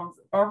other things,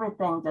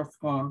 everything just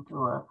came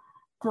to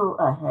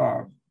a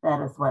head.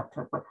 That is what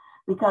took place.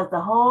 Because the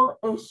whole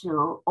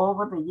issue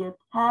over the years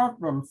has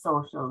been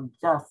social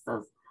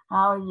justice,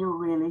 how you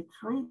really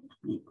treat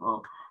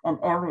people, and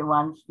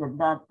everyone should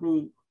not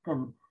be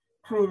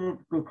treated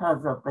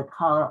because of the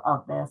color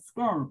of their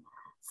skin.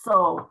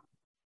 So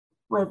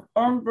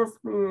within this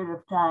period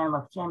of time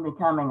of Chin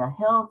becoming a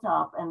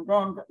Hilltop, and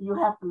then you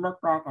have to look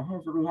back at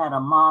history, we had a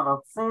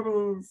model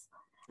cities,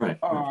 right,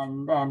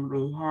 and then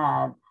we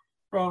had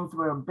things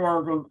were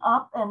building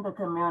up in the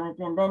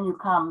community, and then you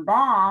come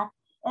back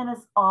and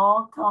it's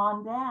all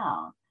torn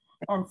down.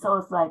 And so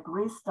it's like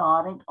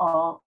restarting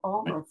all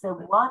over. So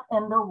what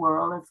in the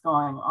world is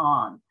going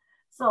on?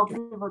 So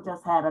people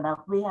just had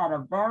enough. We had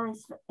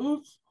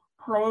each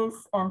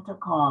place in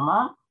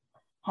Tacoma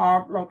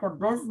had like a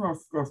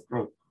business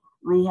district.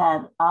 We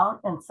had out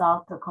in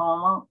South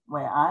Tacoma,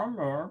 where I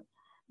live,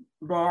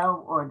 there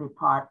were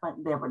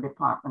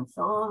department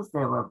stores,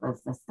 there were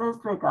business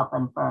district up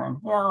in Fern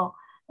Hill,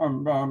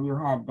 and then you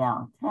had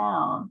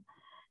downtown.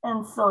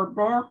 And so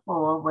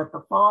therefore, with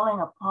the falling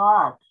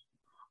apart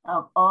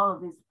of all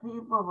of these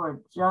people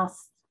were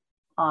just,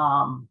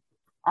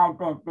 I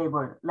think they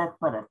were, let's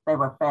put it, they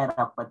were fed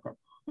up with it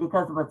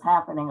because it was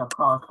happening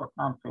across the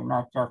country,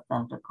 not just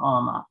in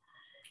Tacoma.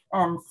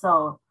 And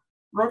so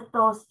with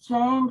those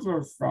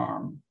changes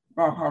then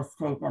that has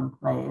taken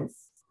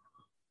place,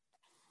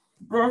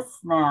 this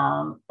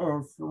now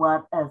is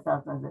what, as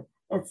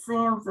it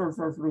seems as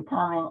is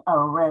becoming a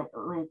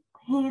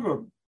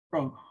repeated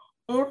thing.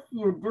 If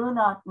you do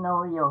not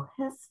know your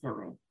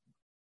history,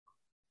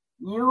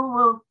 you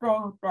will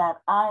think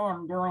that I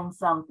am doing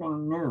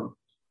something new.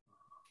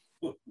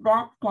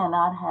 That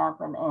cannot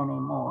happen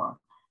anymore.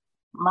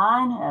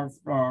 Mine has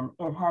been,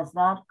 it has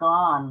not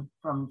gone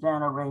from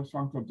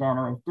generation to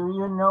generation. Do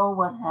you know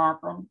what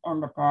happened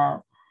in the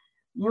past?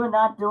 You're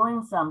not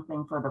doing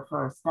something for the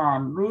first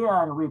time. We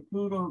are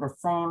repeating the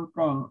same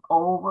thing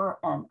over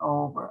and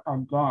over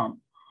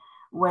again.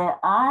 Where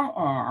I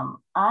am,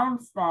 I'm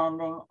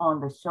standing on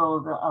the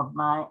shoulder of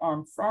my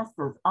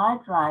ancestors. I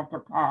tried to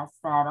pass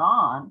that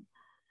on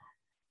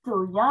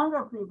to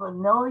younger people.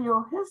 Know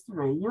your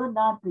history. You're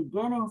not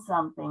beginning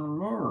something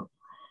new.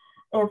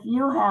 If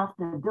you have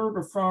to do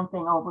the same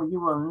thing over, you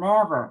will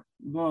never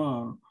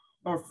gain.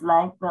 It's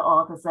like the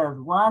author says,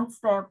 1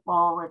 step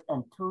forward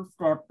and 2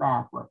 steps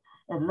backward.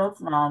 It looks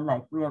now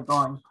like we are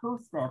going 2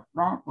 steps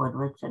backward,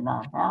 which should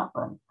not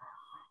happen.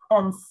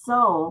 And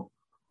so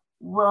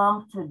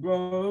from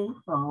today,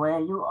 from where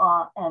you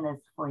are, and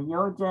it's for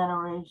your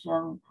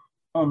generation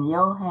in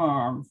your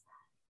hands,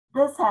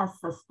 this has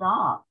to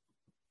stop.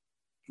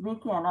 We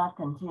cannot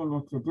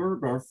continue to do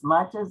this,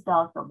 much as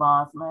Dr.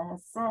 Baarsma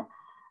has said.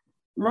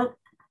 Look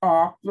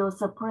at your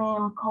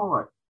Supreme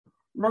Court.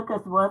 Look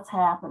at what's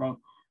happening.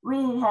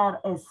 We had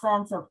a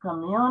sense of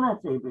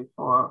community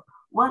before.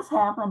 What's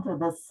happened to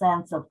this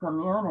sense of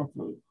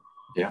community?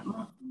 Yeah.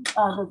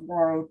 Others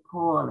very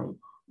poorly.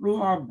 We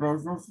had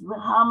business.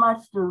 How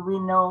much do we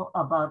know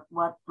about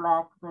what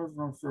Black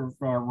businesses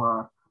there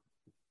were?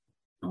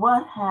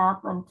 What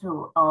happened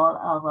to all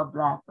of our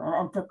Black,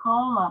 and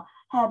Tacoma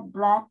had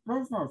Black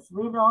business.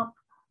 We don't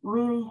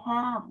really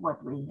have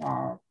what we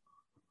had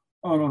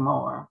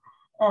anymore.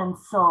 And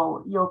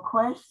so your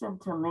question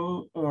to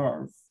me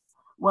is,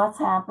 what's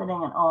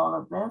happening in all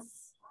of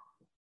this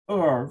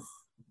is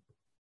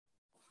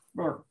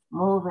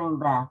moving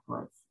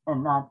backwards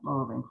and not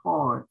moving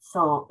forward.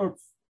 So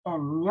it's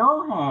in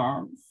your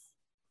hands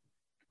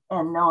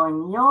and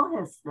knowing your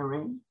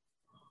history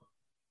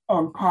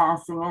and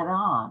passing it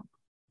on.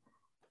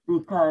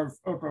 Because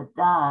if it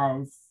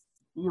dies,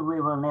 we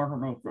will never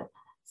make it.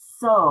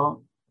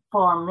 So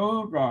for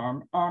me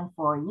then, and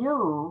for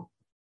you,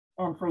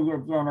 and for your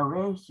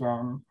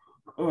generation,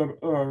 it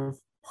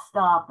is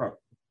stop it,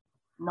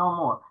 no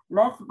more.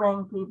 Let's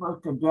bring people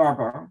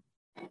together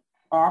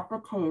at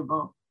the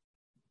table.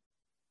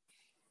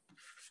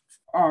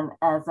 And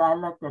as I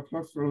looked at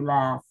history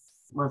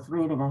was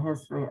reading a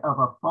history of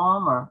a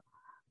former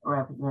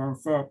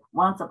representative, said,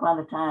 once upon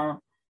a time,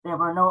 there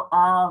were no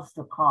aisles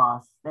to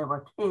cross. There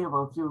were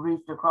tables. You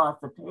reached across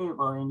the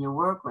table and you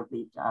work with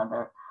each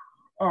other.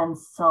 And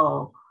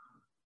so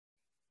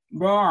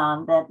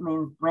then that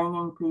means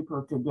bringing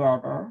people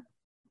together,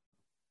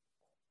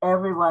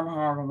 everyone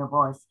having a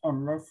voice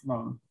and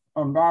listening.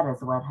 And that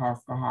is what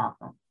has to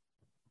happen.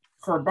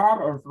 So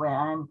that is where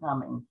I'm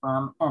coming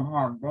from and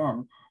have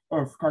been,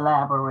 is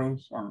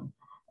collaboration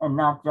and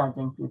not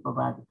judging people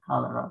by the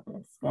color of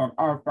their skin,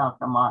 as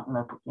Dr. Martin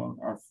Luther King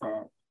has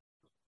said.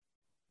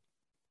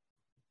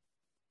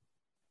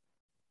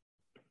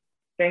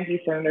 Thank you,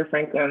 Senator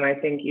Franklin. I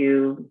think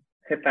you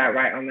hit that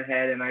right on the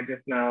head. And I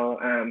just know,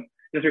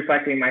 just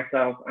reflecting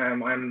myself,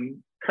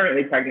 I'm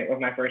currently pregnant with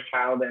my first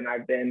child, and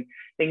I've been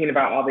thinking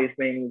about all these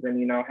things and,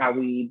 you know, how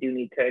we do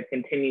need to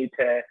continue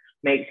to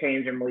make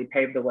change and really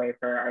pave the way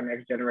for our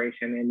next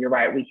generation. And you're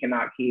right, we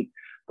cannot keep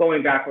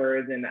going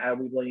backwards, and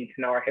we really need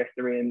to know our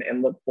history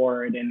and look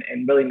forward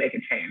and really make a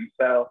change.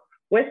 So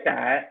with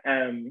that,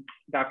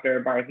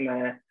 Dr.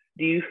 Baarsma,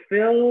 do you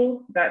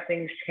feel that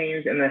things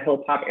changed in the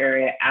Hilltop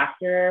area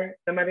after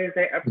the Mother's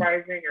Day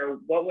uprising, or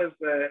what was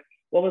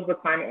the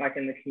climate like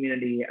in the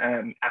community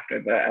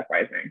after the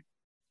uprising?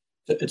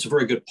 It's a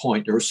very good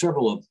point. There were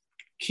several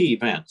key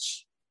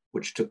events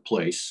which took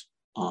place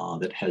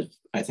that has,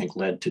 I think,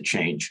 led to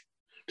change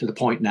to the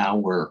point now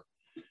where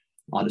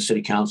on the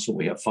city council,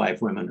 we have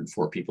 5 women and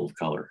 4 people of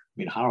color. I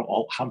mean,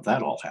 how did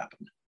that all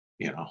happen?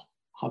 You know,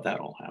 how'd that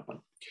all happen?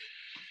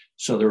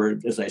 So there were,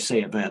 as I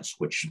say, events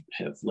which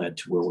have led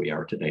to where we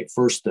are today.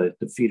 First, the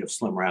defeat of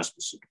Slim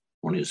Rasmussen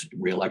on his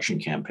re-election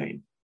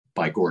campaign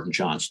by Gordon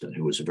Johnston,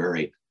 who was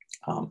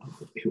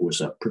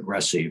a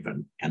progressive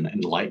and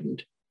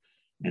enlightened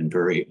and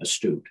very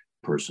astute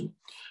person.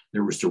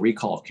 There was the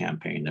recall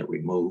campaign that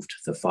removed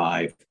the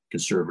 5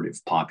 conservative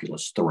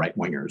populists, the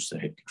right-wingers that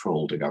had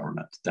controlled the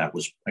government. That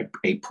was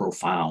a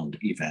profound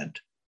event.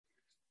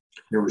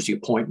 There was the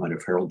appointment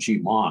of Harold G.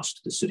 Moss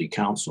to the city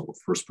council, the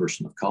first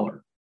person of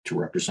color, to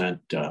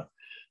represent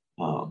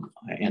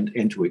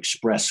and to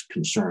express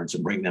concerns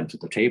and bring them to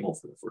the table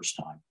for the first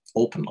time,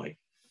 openly.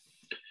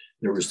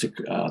 There was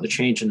the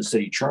change in the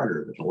city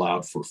charter that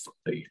allowed for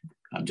the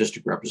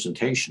district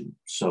representation,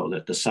 so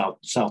that the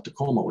South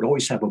Tacoma would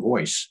always have a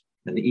voice,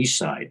 and the east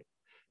side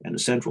and the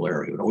central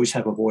area would always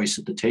have a voice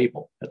at the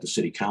table at the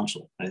city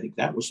council. And I think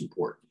that was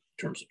important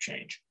in terms of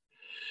change.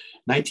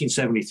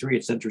 1973,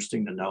 it's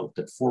interesting to note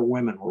that 4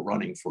 women were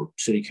running for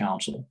city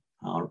council.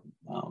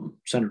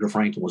 Senator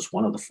Franklin was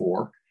one of the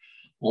 4.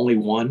 Only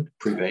one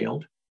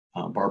prevailed,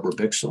 Barbara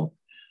Bixel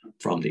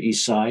from the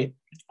east side.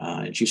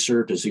 And she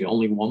served as the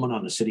only woman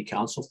on the city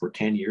council for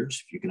 10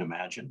 years, if you can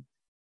imagine.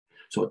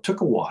 So it took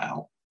a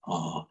while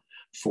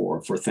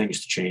for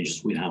things to change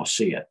as we now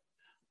see it.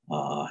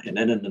 And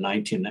then in the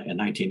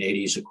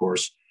 1980s, of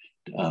course,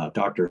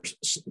 Dr.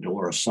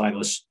 Dolores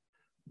Silas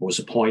was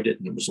appointed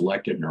and was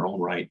elected in her own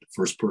right, the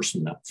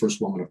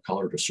first woman of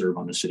color to serve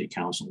on the city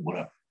council. What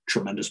a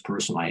tremendous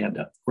person. I had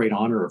the great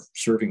honor of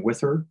serving with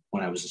her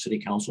when I was a city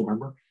council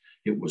member.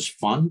 It was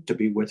fun to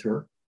be with her.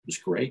 It was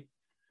great.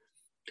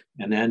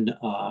 And then,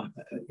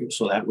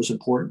 so that was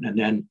important. And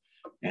then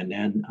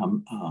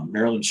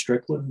Marilyn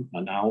Strickland,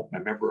 now a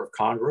member of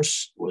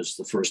Congress, was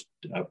the first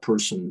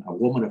a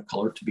woman of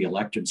color to be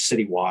elected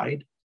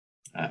citywide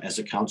as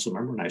a council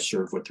member, and I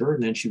served with her.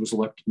 And then she was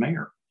elected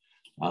mayor.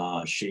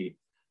 She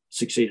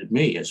succeeded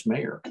me as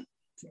mayor,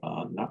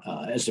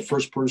 as the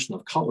first person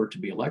of color to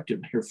be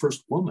elected, her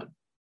first woman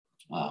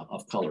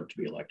of color to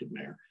be elected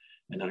mayor.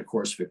 And then, of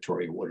course,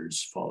 Victoria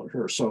Wooders followed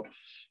her. So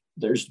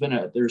there's been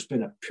a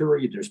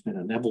period, there's been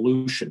an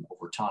evolution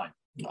over time.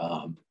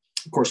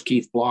 Of course,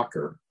 Keith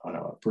Blocker,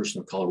 a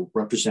person of color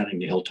representing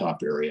the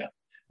Hilltop area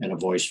and a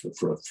voice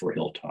for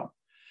Hilltop.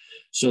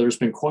 So there's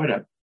been quite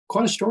a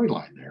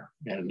storyline there.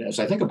 And as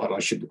I think about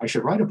it, I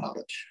should write about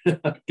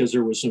it because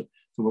there was some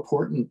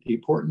important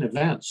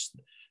events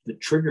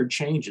that triggered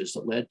changes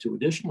that led to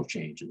additional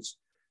changes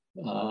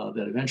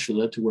that eventually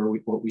led to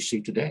what we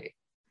see today.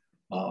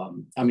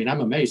 I mean,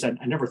 I'm amazed.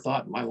 I never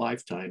thought in my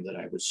lifetime that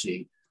I would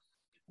see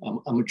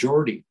a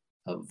majority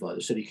of the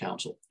city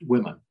council,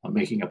 women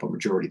making up a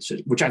majority of the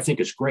city, which I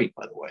think is great,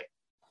 by the way.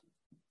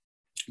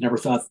 Never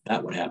thought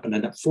that would happen.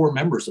 And that 4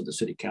 members of the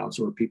city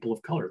council are people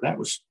of color. That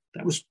was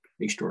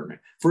extraordinary.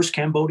 First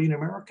Cambodian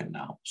American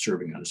now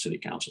serving on the city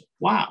council.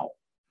 Wow,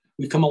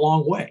 we've come a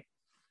long way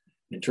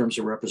in terms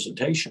of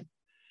representation.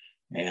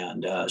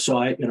 And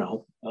so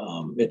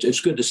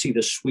it's good to see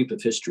this sweep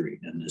of history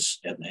and this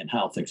and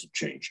how things have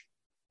changed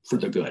for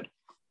the good.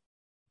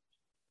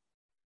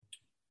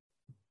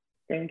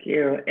 Thank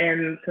you.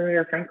 And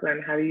Senator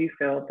Franklin, how do you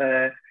feel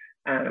the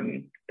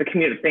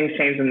community things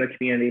changed in the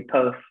community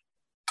post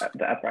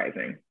the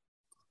uprising?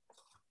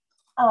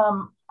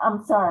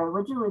 I'm sorry,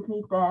 would you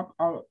repeat that?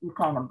 You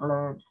kind of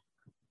blurred.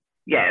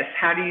 Yes,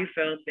 how do you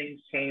feel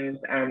things changed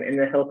in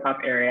the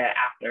Hilltop area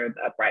after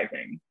the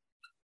uprising?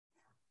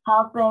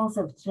 How things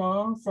have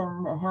changed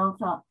in the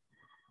Hilltop?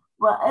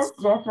 Well, as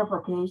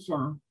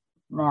gentrification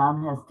now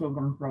has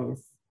taken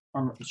place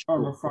in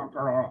the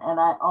central area, and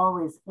I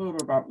always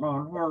hated that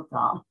name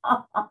Hilltop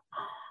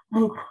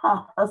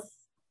because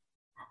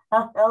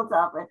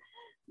Hilltop,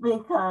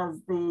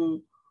 because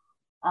the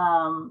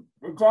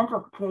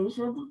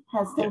gentrification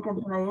has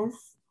taken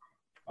place,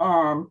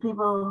 and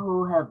people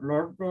who have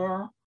lived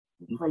there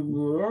for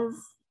years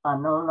are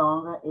no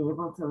longer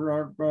able to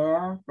live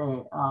there.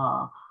 They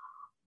are,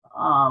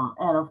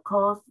 and of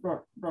course,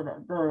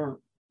 the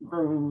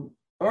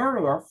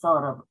area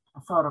sort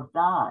of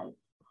died,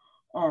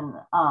 and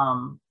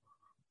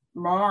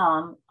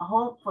now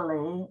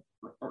hopefully,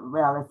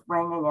 well, it's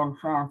bringing in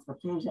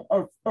transportation.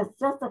 It's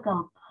just a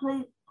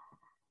complete.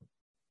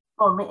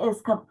 For me,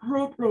 it's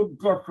completely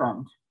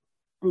different,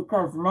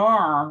 because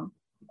now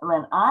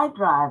when I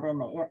drive in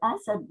the area, I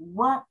said,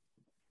 what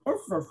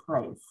is this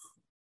place?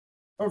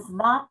 It's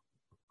not,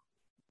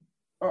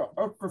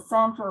 it's the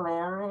central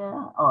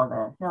area or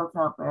the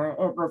Hilltop area.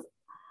 It was,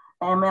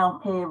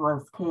 MLK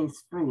was K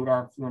Street,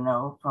 as you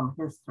know, from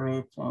history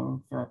it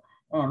changed to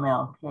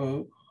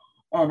MLK.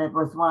 And it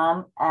was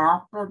one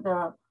after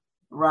the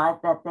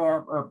right that there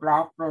were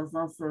Black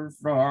businesses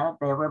there.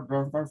 There were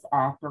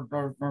active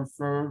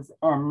businesses.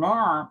 And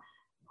now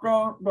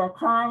they're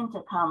trying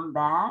to come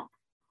back.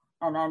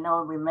 And I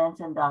know we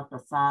mentioned Dr.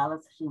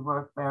 Silas. She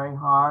worked very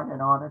hard in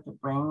order to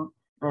bring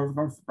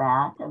business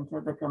back into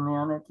the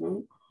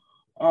community.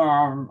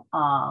 And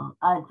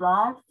I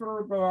drive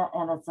through there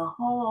and it's a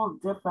whole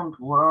different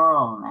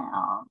world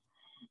now.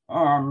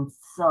 And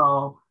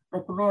so the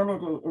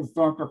community is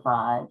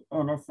gentrified,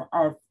 and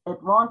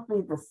it won't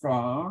be the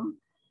same.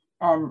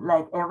 And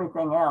like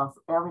everything else,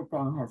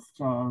 everything has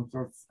changed.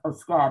 It's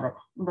scattered.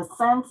 In the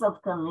sense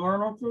of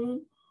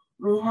community,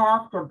 we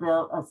have to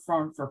build a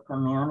sense of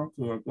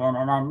community again.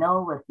 And I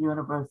know with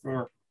University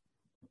of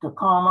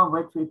Tacoma,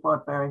 which we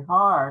fought very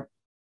hard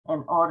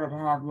in order to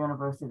have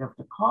University of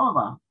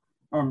Tacoma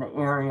in the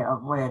area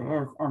of where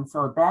it is. And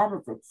so that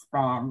is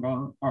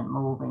expanding and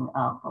moving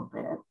up a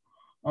bit.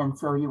 And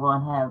so you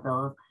won't have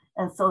those.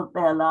 And so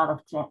there are a lot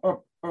of change.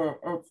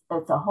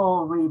 It's a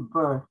whole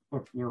rebirth,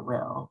 if you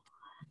will.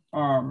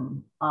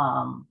 And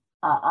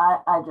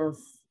I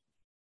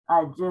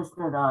just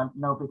don't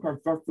know, because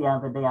just the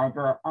other day I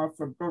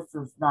said, this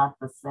is not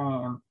the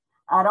same.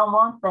 I don't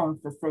want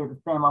things to stay the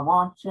same. I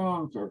want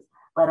changes,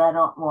 but I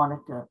don't want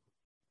it to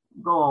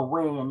go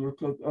away and you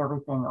take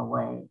everything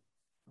away.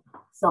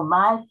 So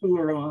my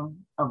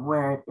feeling of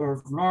where it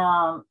is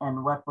now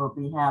and what will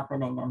be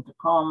happening in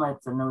Tacoma,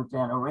 it's a new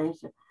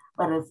generation,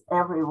 but it's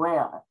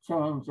everywhere.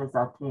 Changes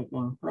are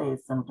taking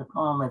place, and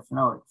Tacoma is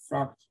no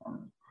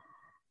exception.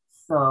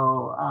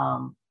 So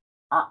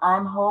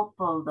I'm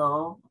hopeful,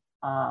 though,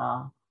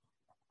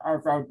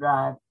 as I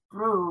drive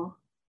through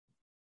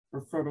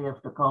the city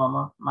of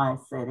Tacoma, my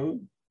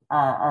city.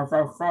 As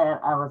I said,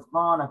 I was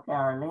born a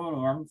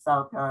Carolinian,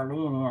 South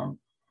Carolinian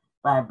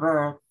by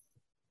birth,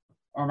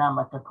 and I'm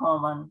a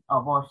Tacoman, a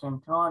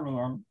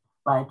Washingtonian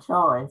by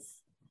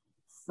choice.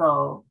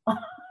 So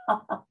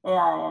here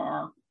I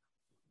am,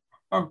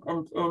 and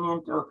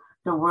continuing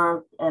to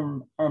work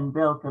and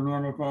build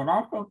community. And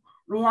I think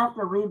we have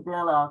to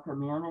rebuild our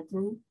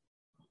community.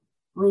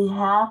 We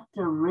have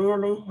to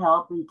really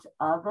help each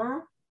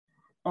other.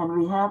 And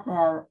we have to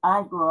have,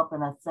 I grew up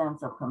in a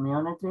sense of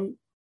community,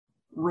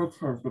 which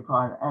has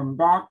departed. And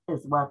that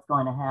is what's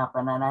going to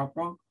happen. And I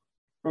think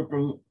that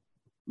the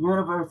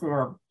University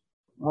of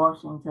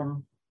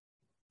Washington,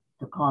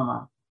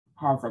 Tacoma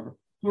has a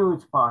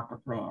huge part to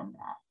play in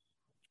that.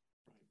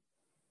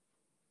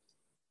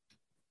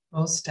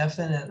 Most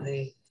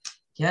definitely.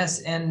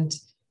 Yes. And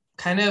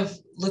kind of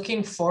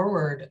looking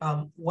forward,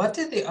 what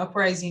did the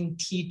uprising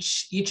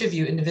teach each of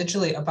you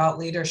individually about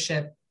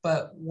leadership,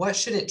 but what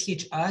should it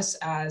teach us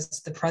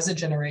as the present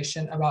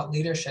generation about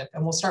leadership?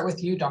 And we'll start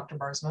with you, Dr.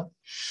 Baarsma.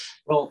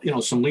 Well,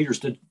 some leaders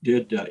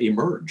did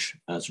emerge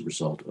as a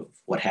result of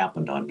what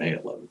happened on May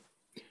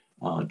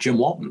 11th. Jim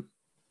Walton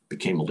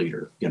became a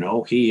leader.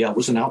 He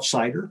was an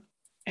outsider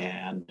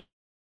and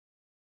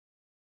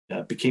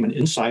became an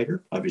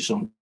insider of his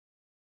own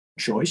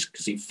choice,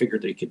 because he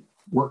figured that he could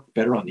work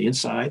better on the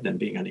inside than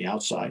being on the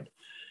outside,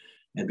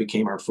 and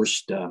became our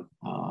first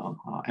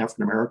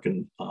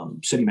African-American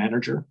city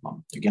manager.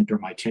 Again,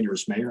 during my tenure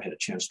as mayor, I had a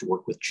chance to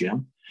work with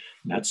Jim,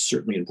 and that's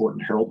certainly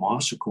important. Harold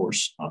Moss, of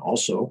course,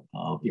 also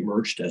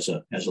emerged as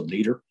a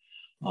leader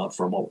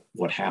from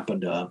what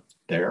happened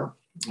there.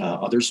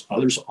 Others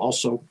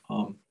also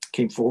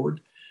came forward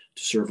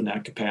serve in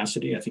that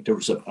capacity. I think there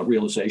was a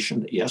realization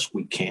that, yes,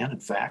 we can, in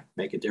fact,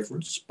 make a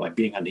difference by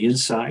being on the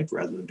inside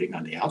rather than being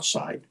on the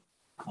outside.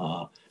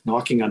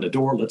 Knocking on the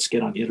door, let's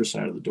get on the other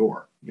side of the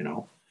door,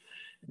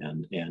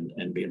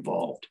 and be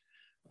involved.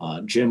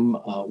 Jim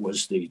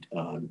was the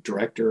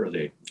director, or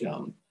the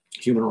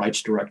human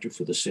rights director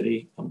for the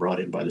city, brought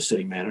in by the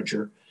city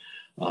manager.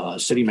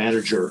 City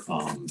manager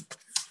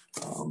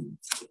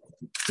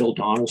Bill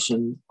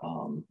Donaldson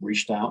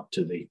reached out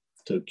to the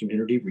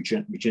community.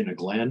 Regina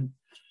Glenn,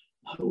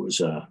 who was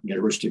a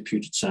University of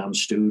Puget Sound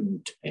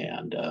student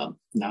and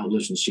now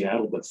lives in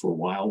Seattle, but for a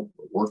while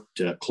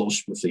worked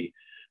close with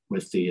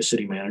the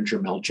city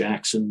manager. Mel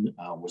Jackson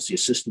was the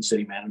assistant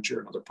city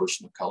manager, another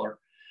person of color.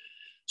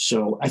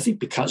 So I think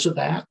because of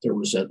that, there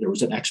was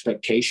an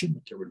expectation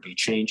that there would be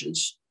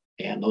changes,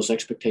 and those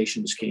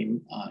expectations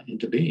came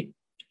into being.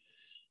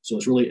 So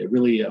it's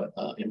really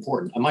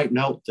important. I might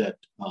note that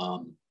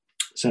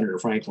Senator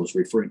Franklin was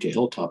referring to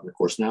Hilltop, and of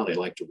course now they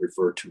like to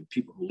refer to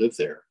people who live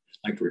there,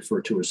 like to refer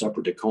to as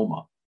Upper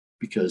Tacoma,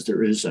 because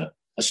there is a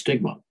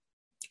stigma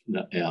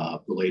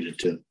related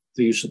to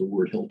the use of the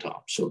word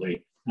Hilltop. So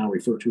they now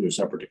refer to it as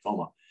Upper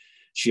Tacoma.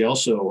 She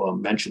also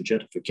mentioned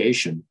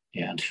gentrification,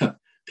 and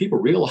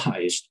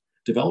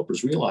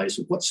developers realized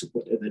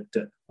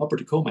that Upper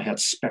Tacoma had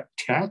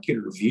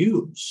spectacular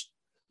views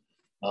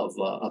of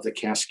the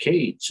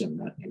Cascades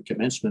and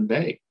Commencement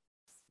Bay.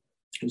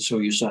 And so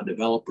you saw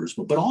developers,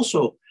 but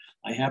also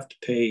I have to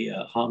pay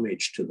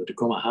homage to the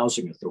Tacoma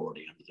Housing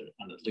Authority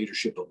under the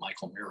leadership of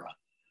Michael Mira,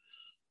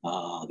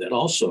 that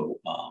also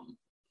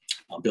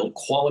built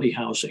quality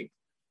housing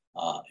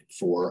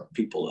for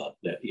people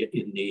that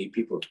in need,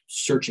 people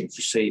searching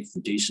for safe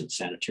and decent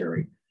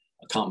sanitary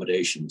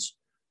accommodations.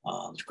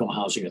 The Tacoma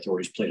Housing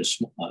Authority has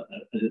played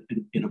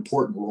an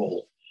important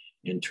role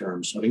in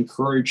terms of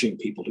encouraging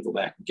people to go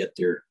back and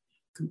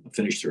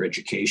finish their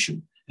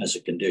education as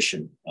a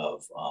condition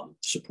of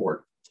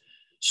support.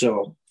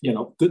 So,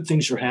 good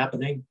things are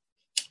happening,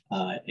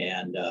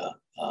 and a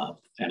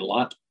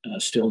lot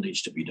still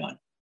needs to be done.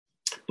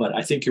 But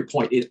I think your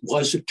point, it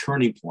was a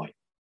turning point.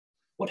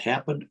 What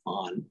happened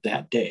on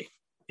that day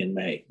in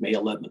May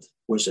 11th,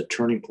 was a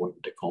turning point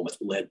in Tacoma. It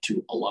led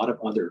to a lot of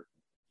other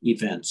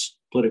events,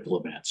 political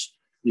events,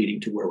 leading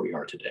to where we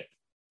are today.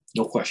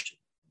 No question.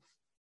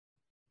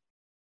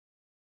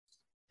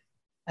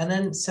 And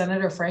then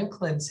Senator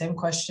Franklin, same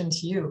question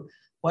to you.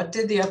 What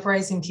did the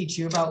uprising teach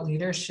you about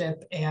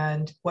leadership,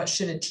 and what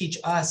should it teach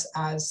us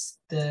as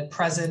the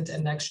present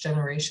and next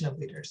generation of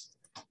leaders?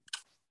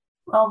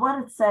 Well,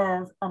 what it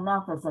says,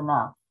 enough is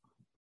enough.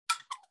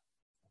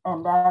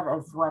 And that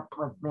is what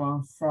was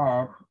being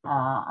said.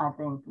 I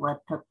think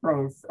what took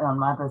place on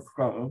Mother's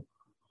Day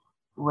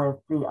with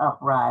the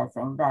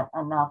uprising, that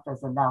enough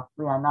is enough.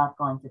 We are not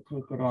going to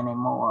take it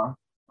anymore.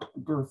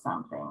 Do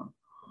something.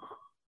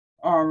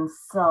 And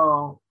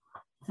so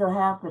to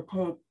have to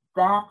take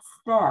that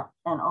step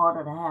in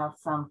order to have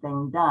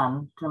something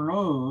done, to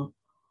me,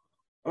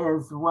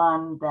 is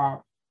one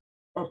that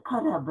it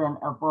could have been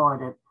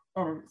avoided.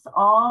 And it's a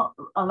lot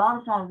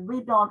of times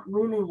we don't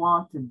really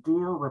want to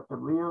deal with the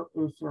real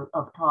issue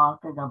of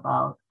talking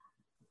about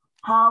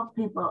how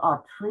people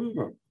are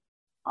treated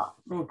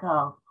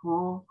because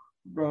who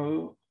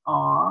they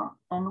are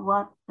and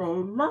what they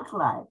look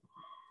like.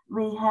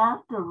 We have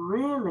to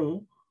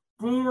really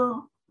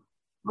deal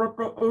with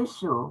the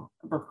issue,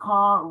 the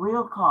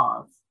real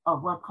cause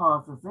of what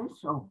causes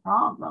issue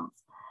problems.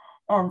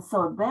 And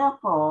so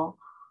therefore,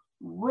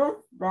 with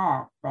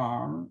that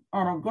then,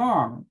 and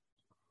again,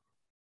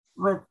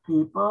 with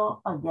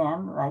people,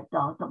 again, like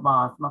Dr.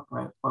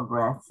 Bosma,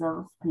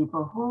 progressives,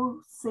 people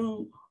who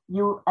see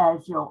you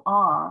as you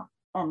are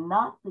and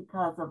not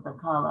because of the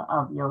color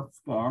of your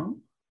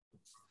skin.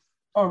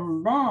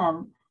 And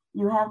then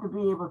you have to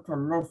be able to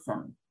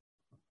listen.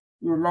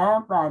 You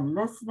learn by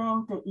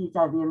listening to each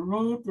other. You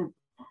need to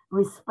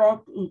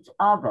respect each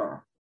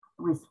other.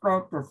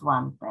 Respect is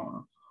one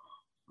thing.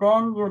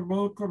 Then you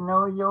need to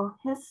know your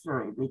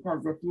history,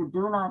 because if you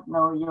do not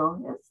know your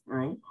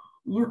history,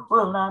 you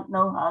will not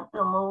know how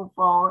to move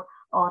forward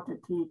or to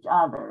teach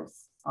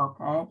others,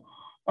 okay?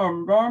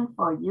 And then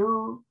for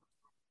you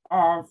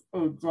as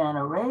a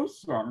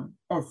generation,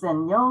 it's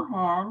in your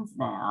hands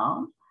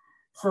now.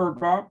 So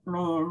that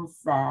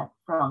means that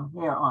from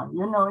here on,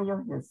 you know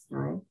your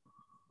history,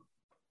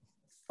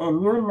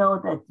 and you know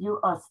that you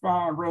are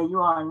standing where you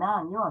are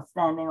now, and you are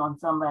standing on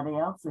somebody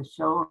else's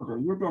shoulder.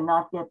 You did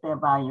not get there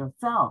by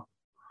yourself.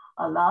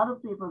 A lot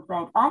of people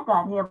think, I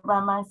got here by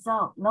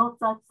myself. No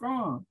such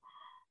thing.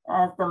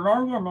 As the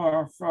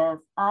millionaire says,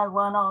 I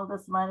won all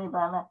this money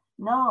by myself.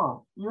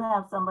 No, you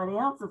have somebody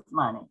else's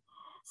money.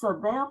 So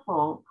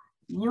therefore,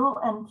 you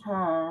in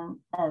turn,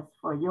 as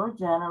for your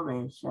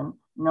generation,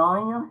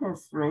 knowing your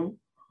history,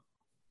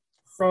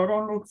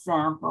 setting the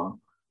example,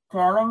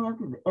 telling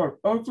you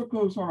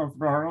education is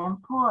very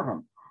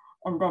important,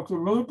 and that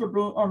you need to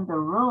be in the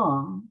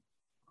room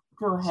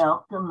to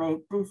help to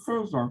make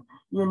decisions.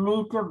 You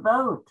need to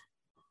vote.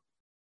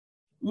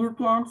 You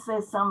can't say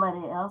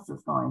somebody else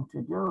is going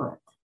to do it.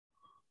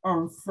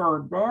 And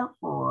so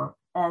therefore,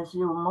 as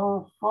you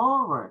move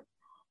forward,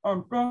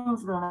 and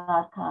things do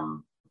not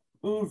come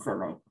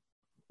easily,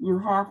 you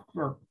have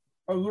to,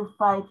 you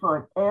fight for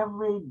it.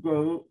 Every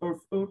day is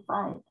a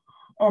fight.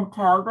 And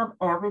tell them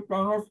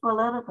everything is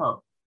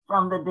political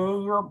from the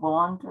day you're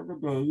born to the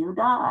day you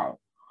die.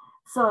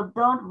 So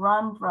don't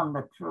run from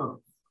the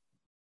truth.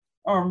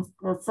 And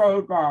to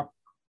say that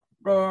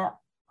there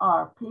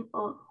are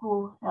people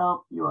who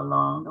help you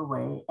along the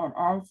way. And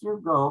as you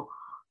go,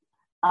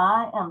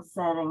 I am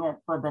setting it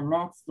for the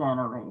next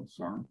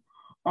generation,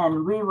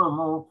 and we will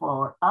move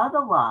forward.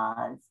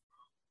 Otherwise,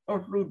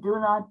 if we do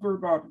not do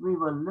that, we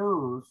will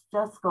lose.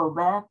 Just go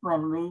back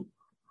when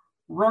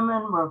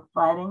women were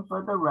fighting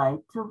for the right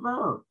to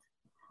vote.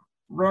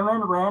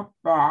 Women went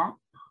back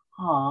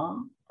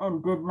home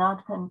and did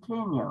not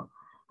continue.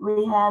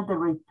 We had the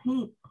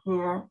repeat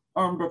here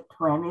in the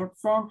 20th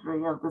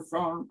century of the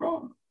same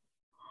thing.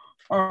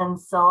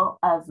 And so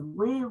as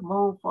we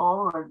move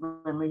forward,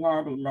 when we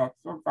had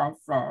elections, I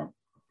said,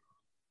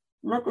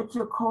 look at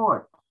your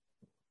court.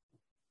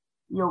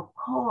 Your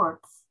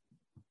courts,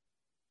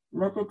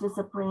 look at your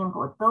Supreme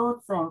Court.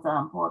 Those things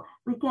are important.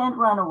 We can't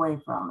run away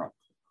from it.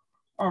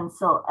 And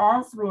so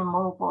as we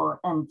move forward,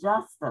 and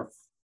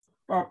justice,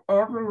 that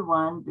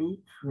everyone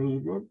be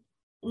treated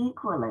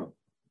equally,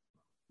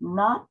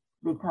 not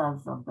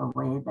because of the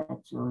way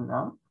that you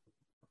look,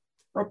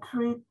 but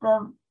treat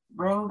them,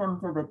 bring them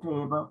to the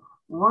table,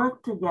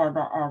 work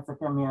together as a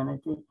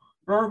community,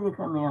 build your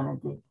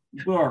community,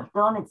 give.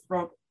 Don't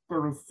expect to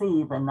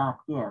receive and not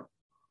give.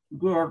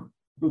 Give,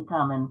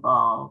 become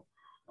involved.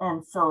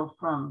 And so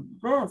from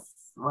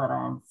this, what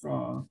I'm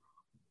saying,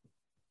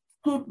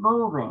 keep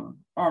moving.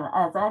 And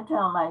as I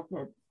tell my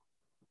kids,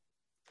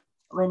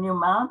 when you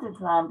mount a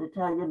climb, to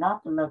tell you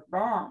not to look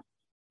back.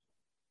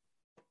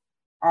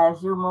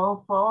 As you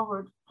move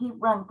forward, keep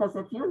running, because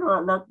if you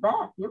don't look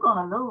back, you're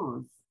going to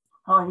lose,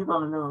 or you're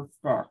going to lose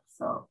steps.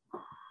 So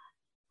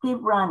keep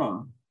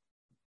running.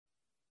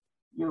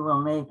 You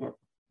will make it.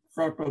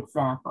 Set the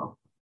example.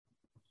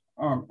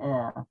 And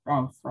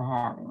thanks for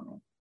having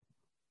me.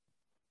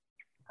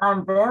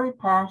 I'm very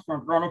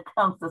passionate when it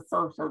comes to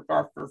social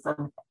justice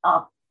and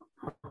health.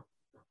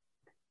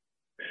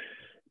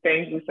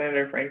 Thank you,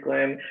 Senator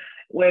Franklin.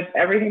 With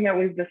everything that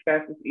we've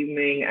discussed this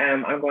evening,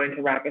 I'm going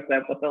to wrap us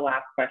up with the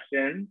last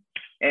question.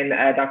 And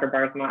Dr.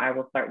 Baarsma, I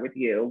will start with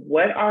you.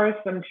 What are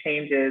some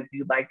changes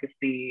you'd like to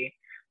see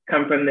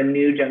come from the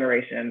new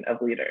generation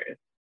of leaders?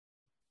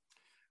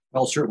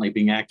 Well, certainly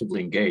being actively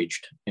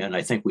engaged. And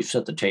I think we've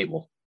set the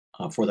table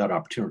for that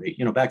opportunity.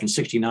 You know, back in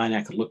 '69,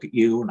 I could look at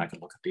you and I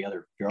could look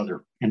at your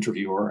other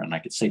interviewer and I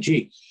could say,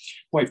 gee,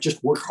 boy,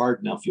 just work hard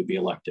enough, you'll be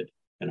elected.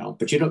 You know,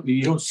 but you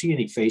don't see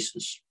any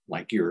faces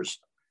like yours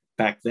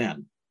back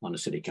then on the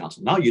city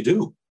council. Now you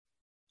do.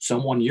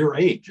 Someone your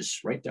age is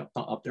right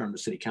up there on the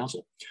city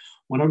council.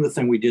 One other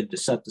thing we did to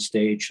set the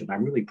stage that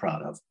I'm really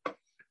proud of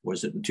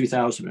was that in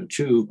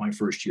 2002, my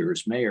first year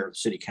as mayor, the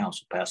city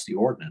council passed the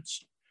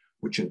ordinance,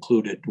 which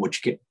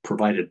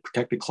provided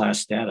protected class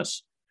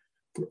status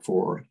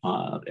for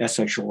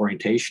sexual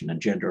orientation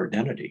and gender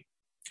identity.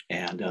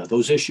 And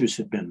those issues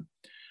had been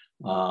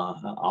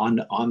on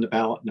the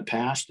ballot in the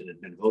past and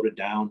had been voted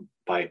down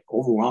by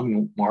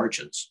overwhelming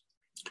margins.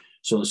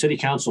 So the city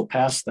council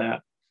passed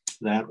that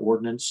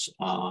ordinance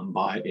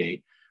by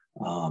a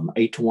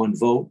 8-to-1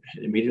 vote.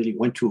 It immediately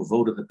went to a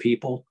vote of the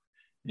people,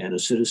 and the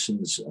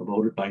citizens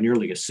voted by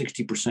nearly a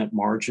 60%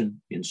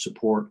 margin in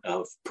support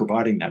of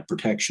providing that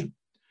protection.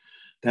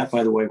 That,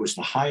 by the way, was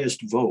the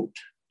highest vote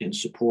in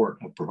support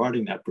of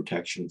providing that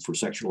protection for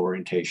sexual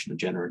orientation and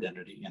gender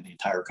identity in the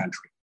entire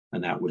country.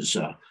 And that was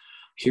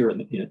here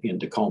in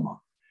Tacoma.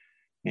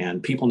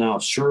 And people now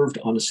have served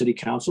on the city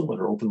council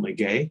that are openly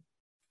gay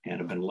and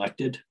have been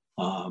elected.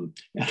 And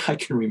I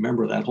can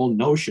remember that whole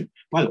notion.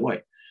 By the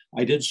way,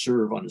 I did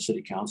serve on the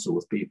city council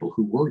with people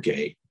who were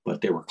gay, but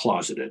they were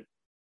closeted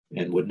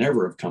and would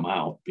never have come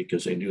out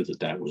because they knew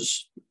that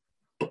was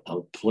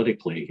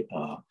politically,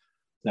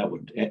 that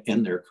would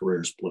end their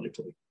careers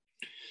politically.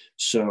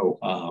 So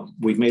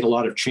we've made a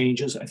lot of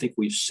changes. I think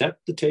we've set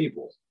the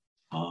table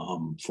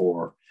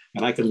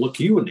and I can look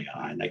you in the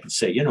eye and I can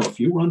say, you know, if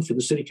you run for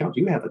the city council,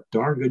 you have a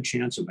darn good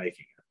chance of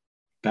making it.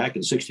 Back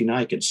in '69,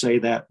 I could say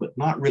that, but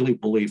not really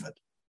believe it,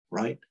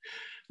 right?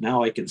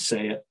 Now I can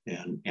say it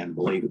and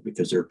believe it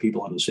because there are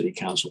people on the city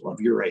council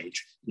of your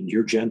age and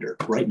your gender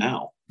right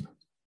now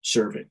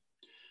serving.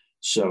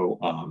 So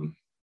I'm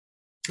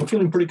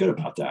feeling pretty good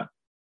about that.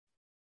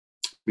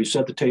 We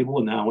set the table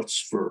and now it's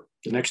for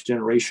the next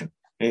generation.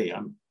 Hey,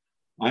 I'm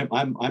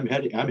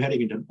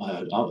heading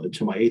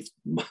into my eighth.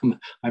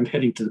 I'm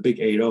heading to the big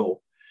 8-0,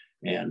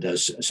 and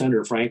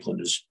Senator Franklin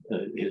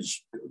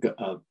is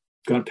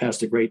gone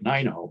past the great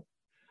 9-0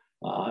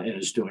 and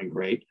is doing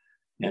great.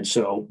 And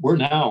so we're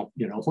now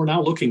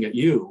looking at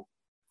you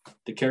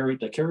to carry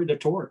the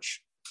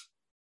torch,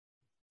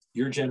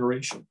 your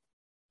generation,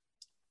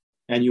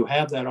 and you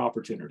have that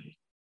opportunity.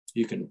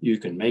 You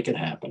can make it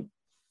happen.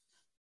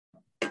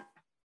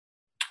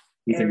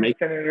 You can make.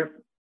 Senator,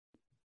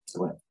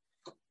 Go ahead.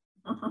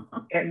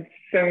 And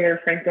Senator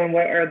Franklin,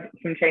 what are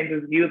some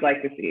changes you'd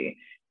like to see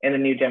in the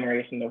new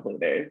generation of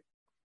leaders?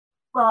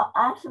 Well,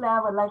 actually, I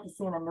would like to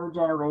see in a new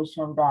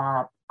generation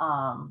that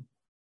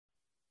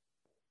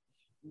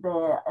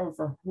there is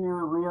a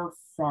real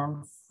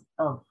sense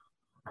of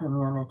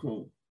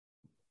community,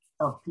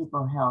 of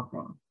people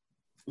helping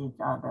each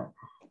other,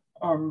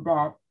 and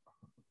that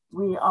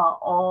we are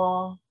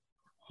all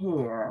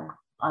here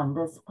on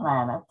this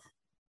planet.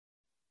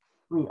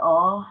 We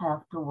all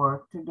have to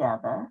work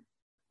together,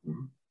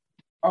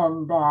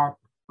 and that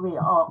we are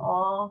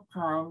all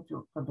trying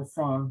for the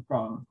same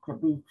thing, to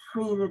be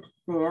treated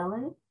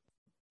fairly,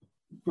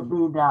 to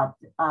be that,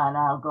 and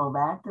I'll go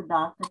back to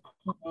Dr.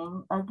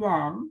 King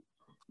again,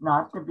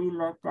 not to be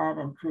looked at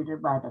and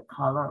treated by the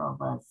color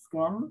of our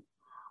skin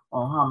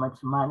or how much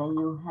money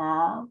you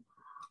have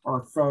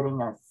or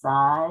setting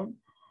aside,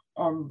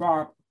 and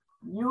that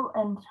you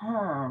in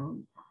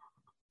turn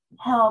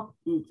help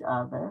each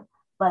other,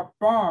 but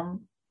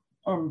then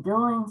in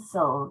doing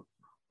so,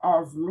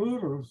 as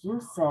leaders,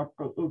 you set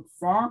the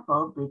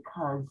example,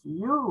 because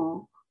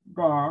you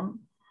then,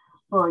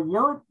 for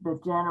the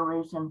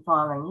generation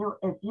following you,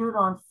 if you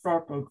don't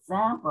set the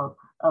example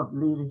of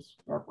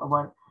leadership or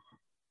what,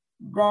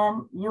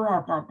 then you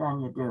have not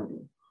done your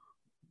duty.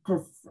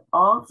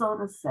 Also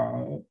to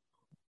say,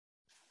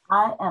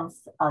 I am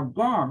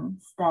again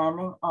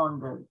standing on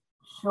the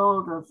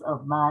shoulders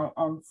of my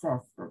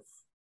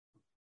ancestors.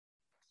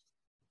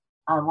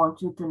 I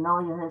want you to know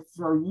your history.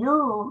 So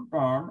you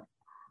then,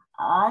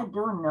 I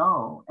do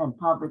know in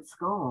public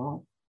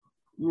school,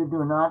 you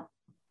do not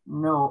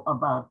know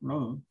about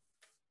me.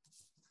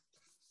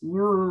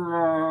 You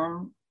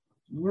learn,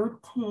 you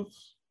teach,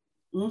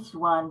 each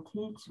one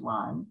teach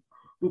one,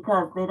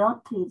 because they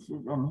don't teach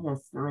it in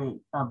history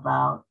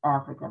about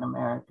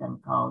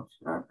African-American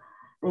culture.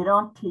 They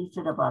don't teach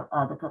it about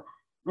other,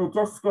 they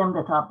just skim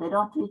the top. They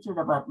don't teach it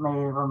about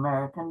Native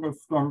American, they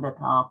skim the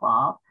top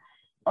off.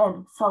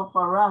 And so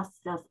for us,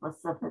 just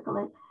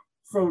specifically,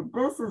 say,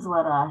 this is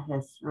what our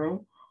history,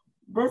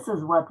 this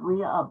is what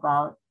we are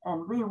about,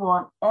 and we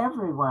want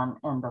everyone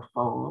in the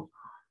fold,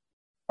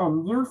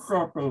 and you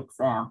set the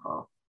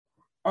example.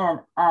 And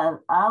I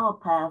will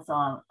pass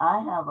on, I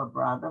have a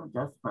brother,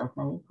 just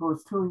personally,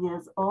 who's 2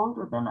 years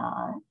older than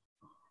I,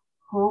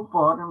 who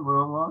fought in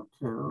World War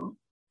II,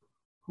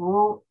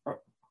 who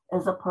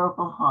is a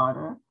Purple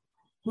Hearter.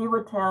 He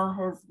would tell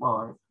his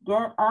boys,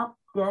 get up,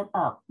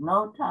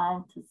 no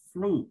time to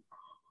sleep.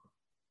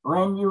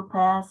 When you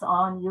pass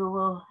on, you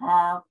will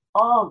have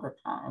all the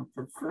time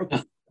to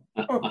sleep.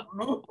 It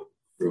means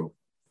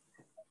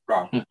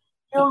that you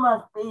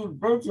must be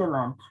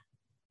vigilant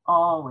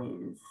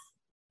always,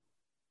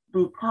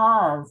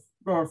 because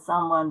there's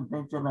someone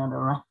vigilant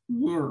around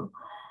you.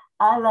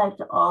 I like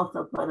to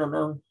also put a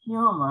little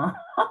humor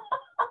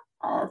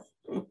as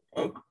we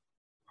think,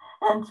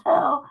 and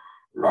tell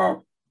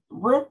that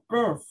with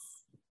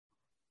this,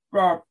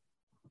 that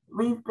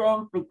we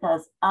think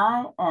because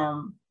I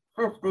am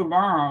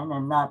 59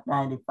 and not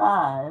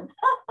 95,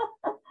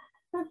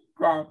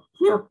 that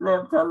you've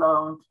lived a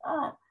long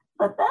time,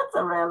 but that's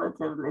a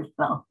relatively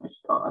long,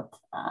 short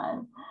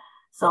time.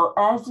 So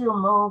as you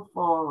move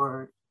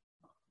forward,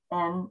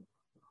 and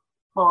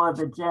for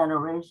the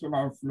generation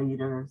as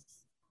leaders,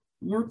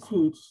 you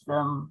teach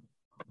them,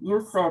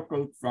 you set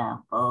the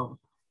example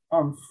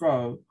and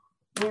say,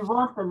 we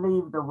want to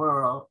leave the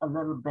world a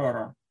little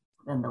better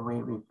than the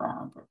way we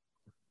found it.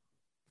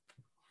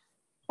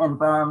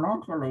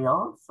 Environmentally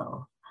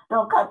also.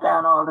 Don't cut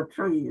down all the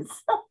trees.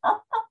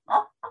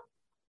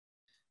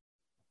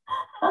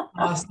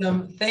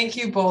 Awesome. Thank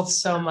you both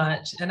so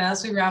much. And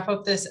as we wrap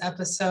up this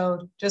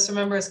episode, just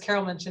remember, as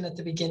Carol mentioned at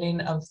the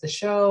beginning of the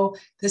show,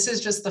 this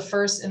is just the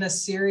first in a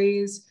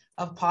series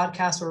of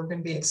podcasts where we're going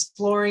to be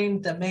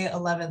exploring the May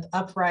 11th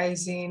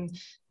uprising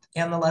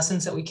and the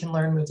lessons that we can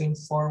learn moving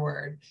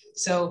forward.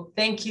 So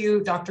thank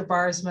you, Dr.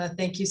 Baarsma.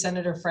 Thank you,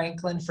 Senator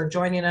Franklin, for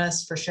joining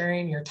us, for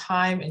sharing your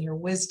time and your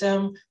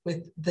wisdom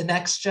with the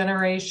next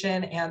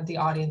generation and the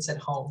audience at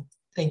home.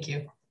 Thank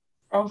you.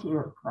 Thank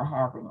you for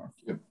having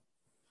us.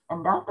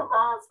 And Dr.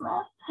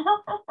 Baarsma.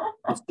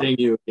 Thank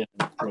you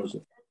again, Rosa.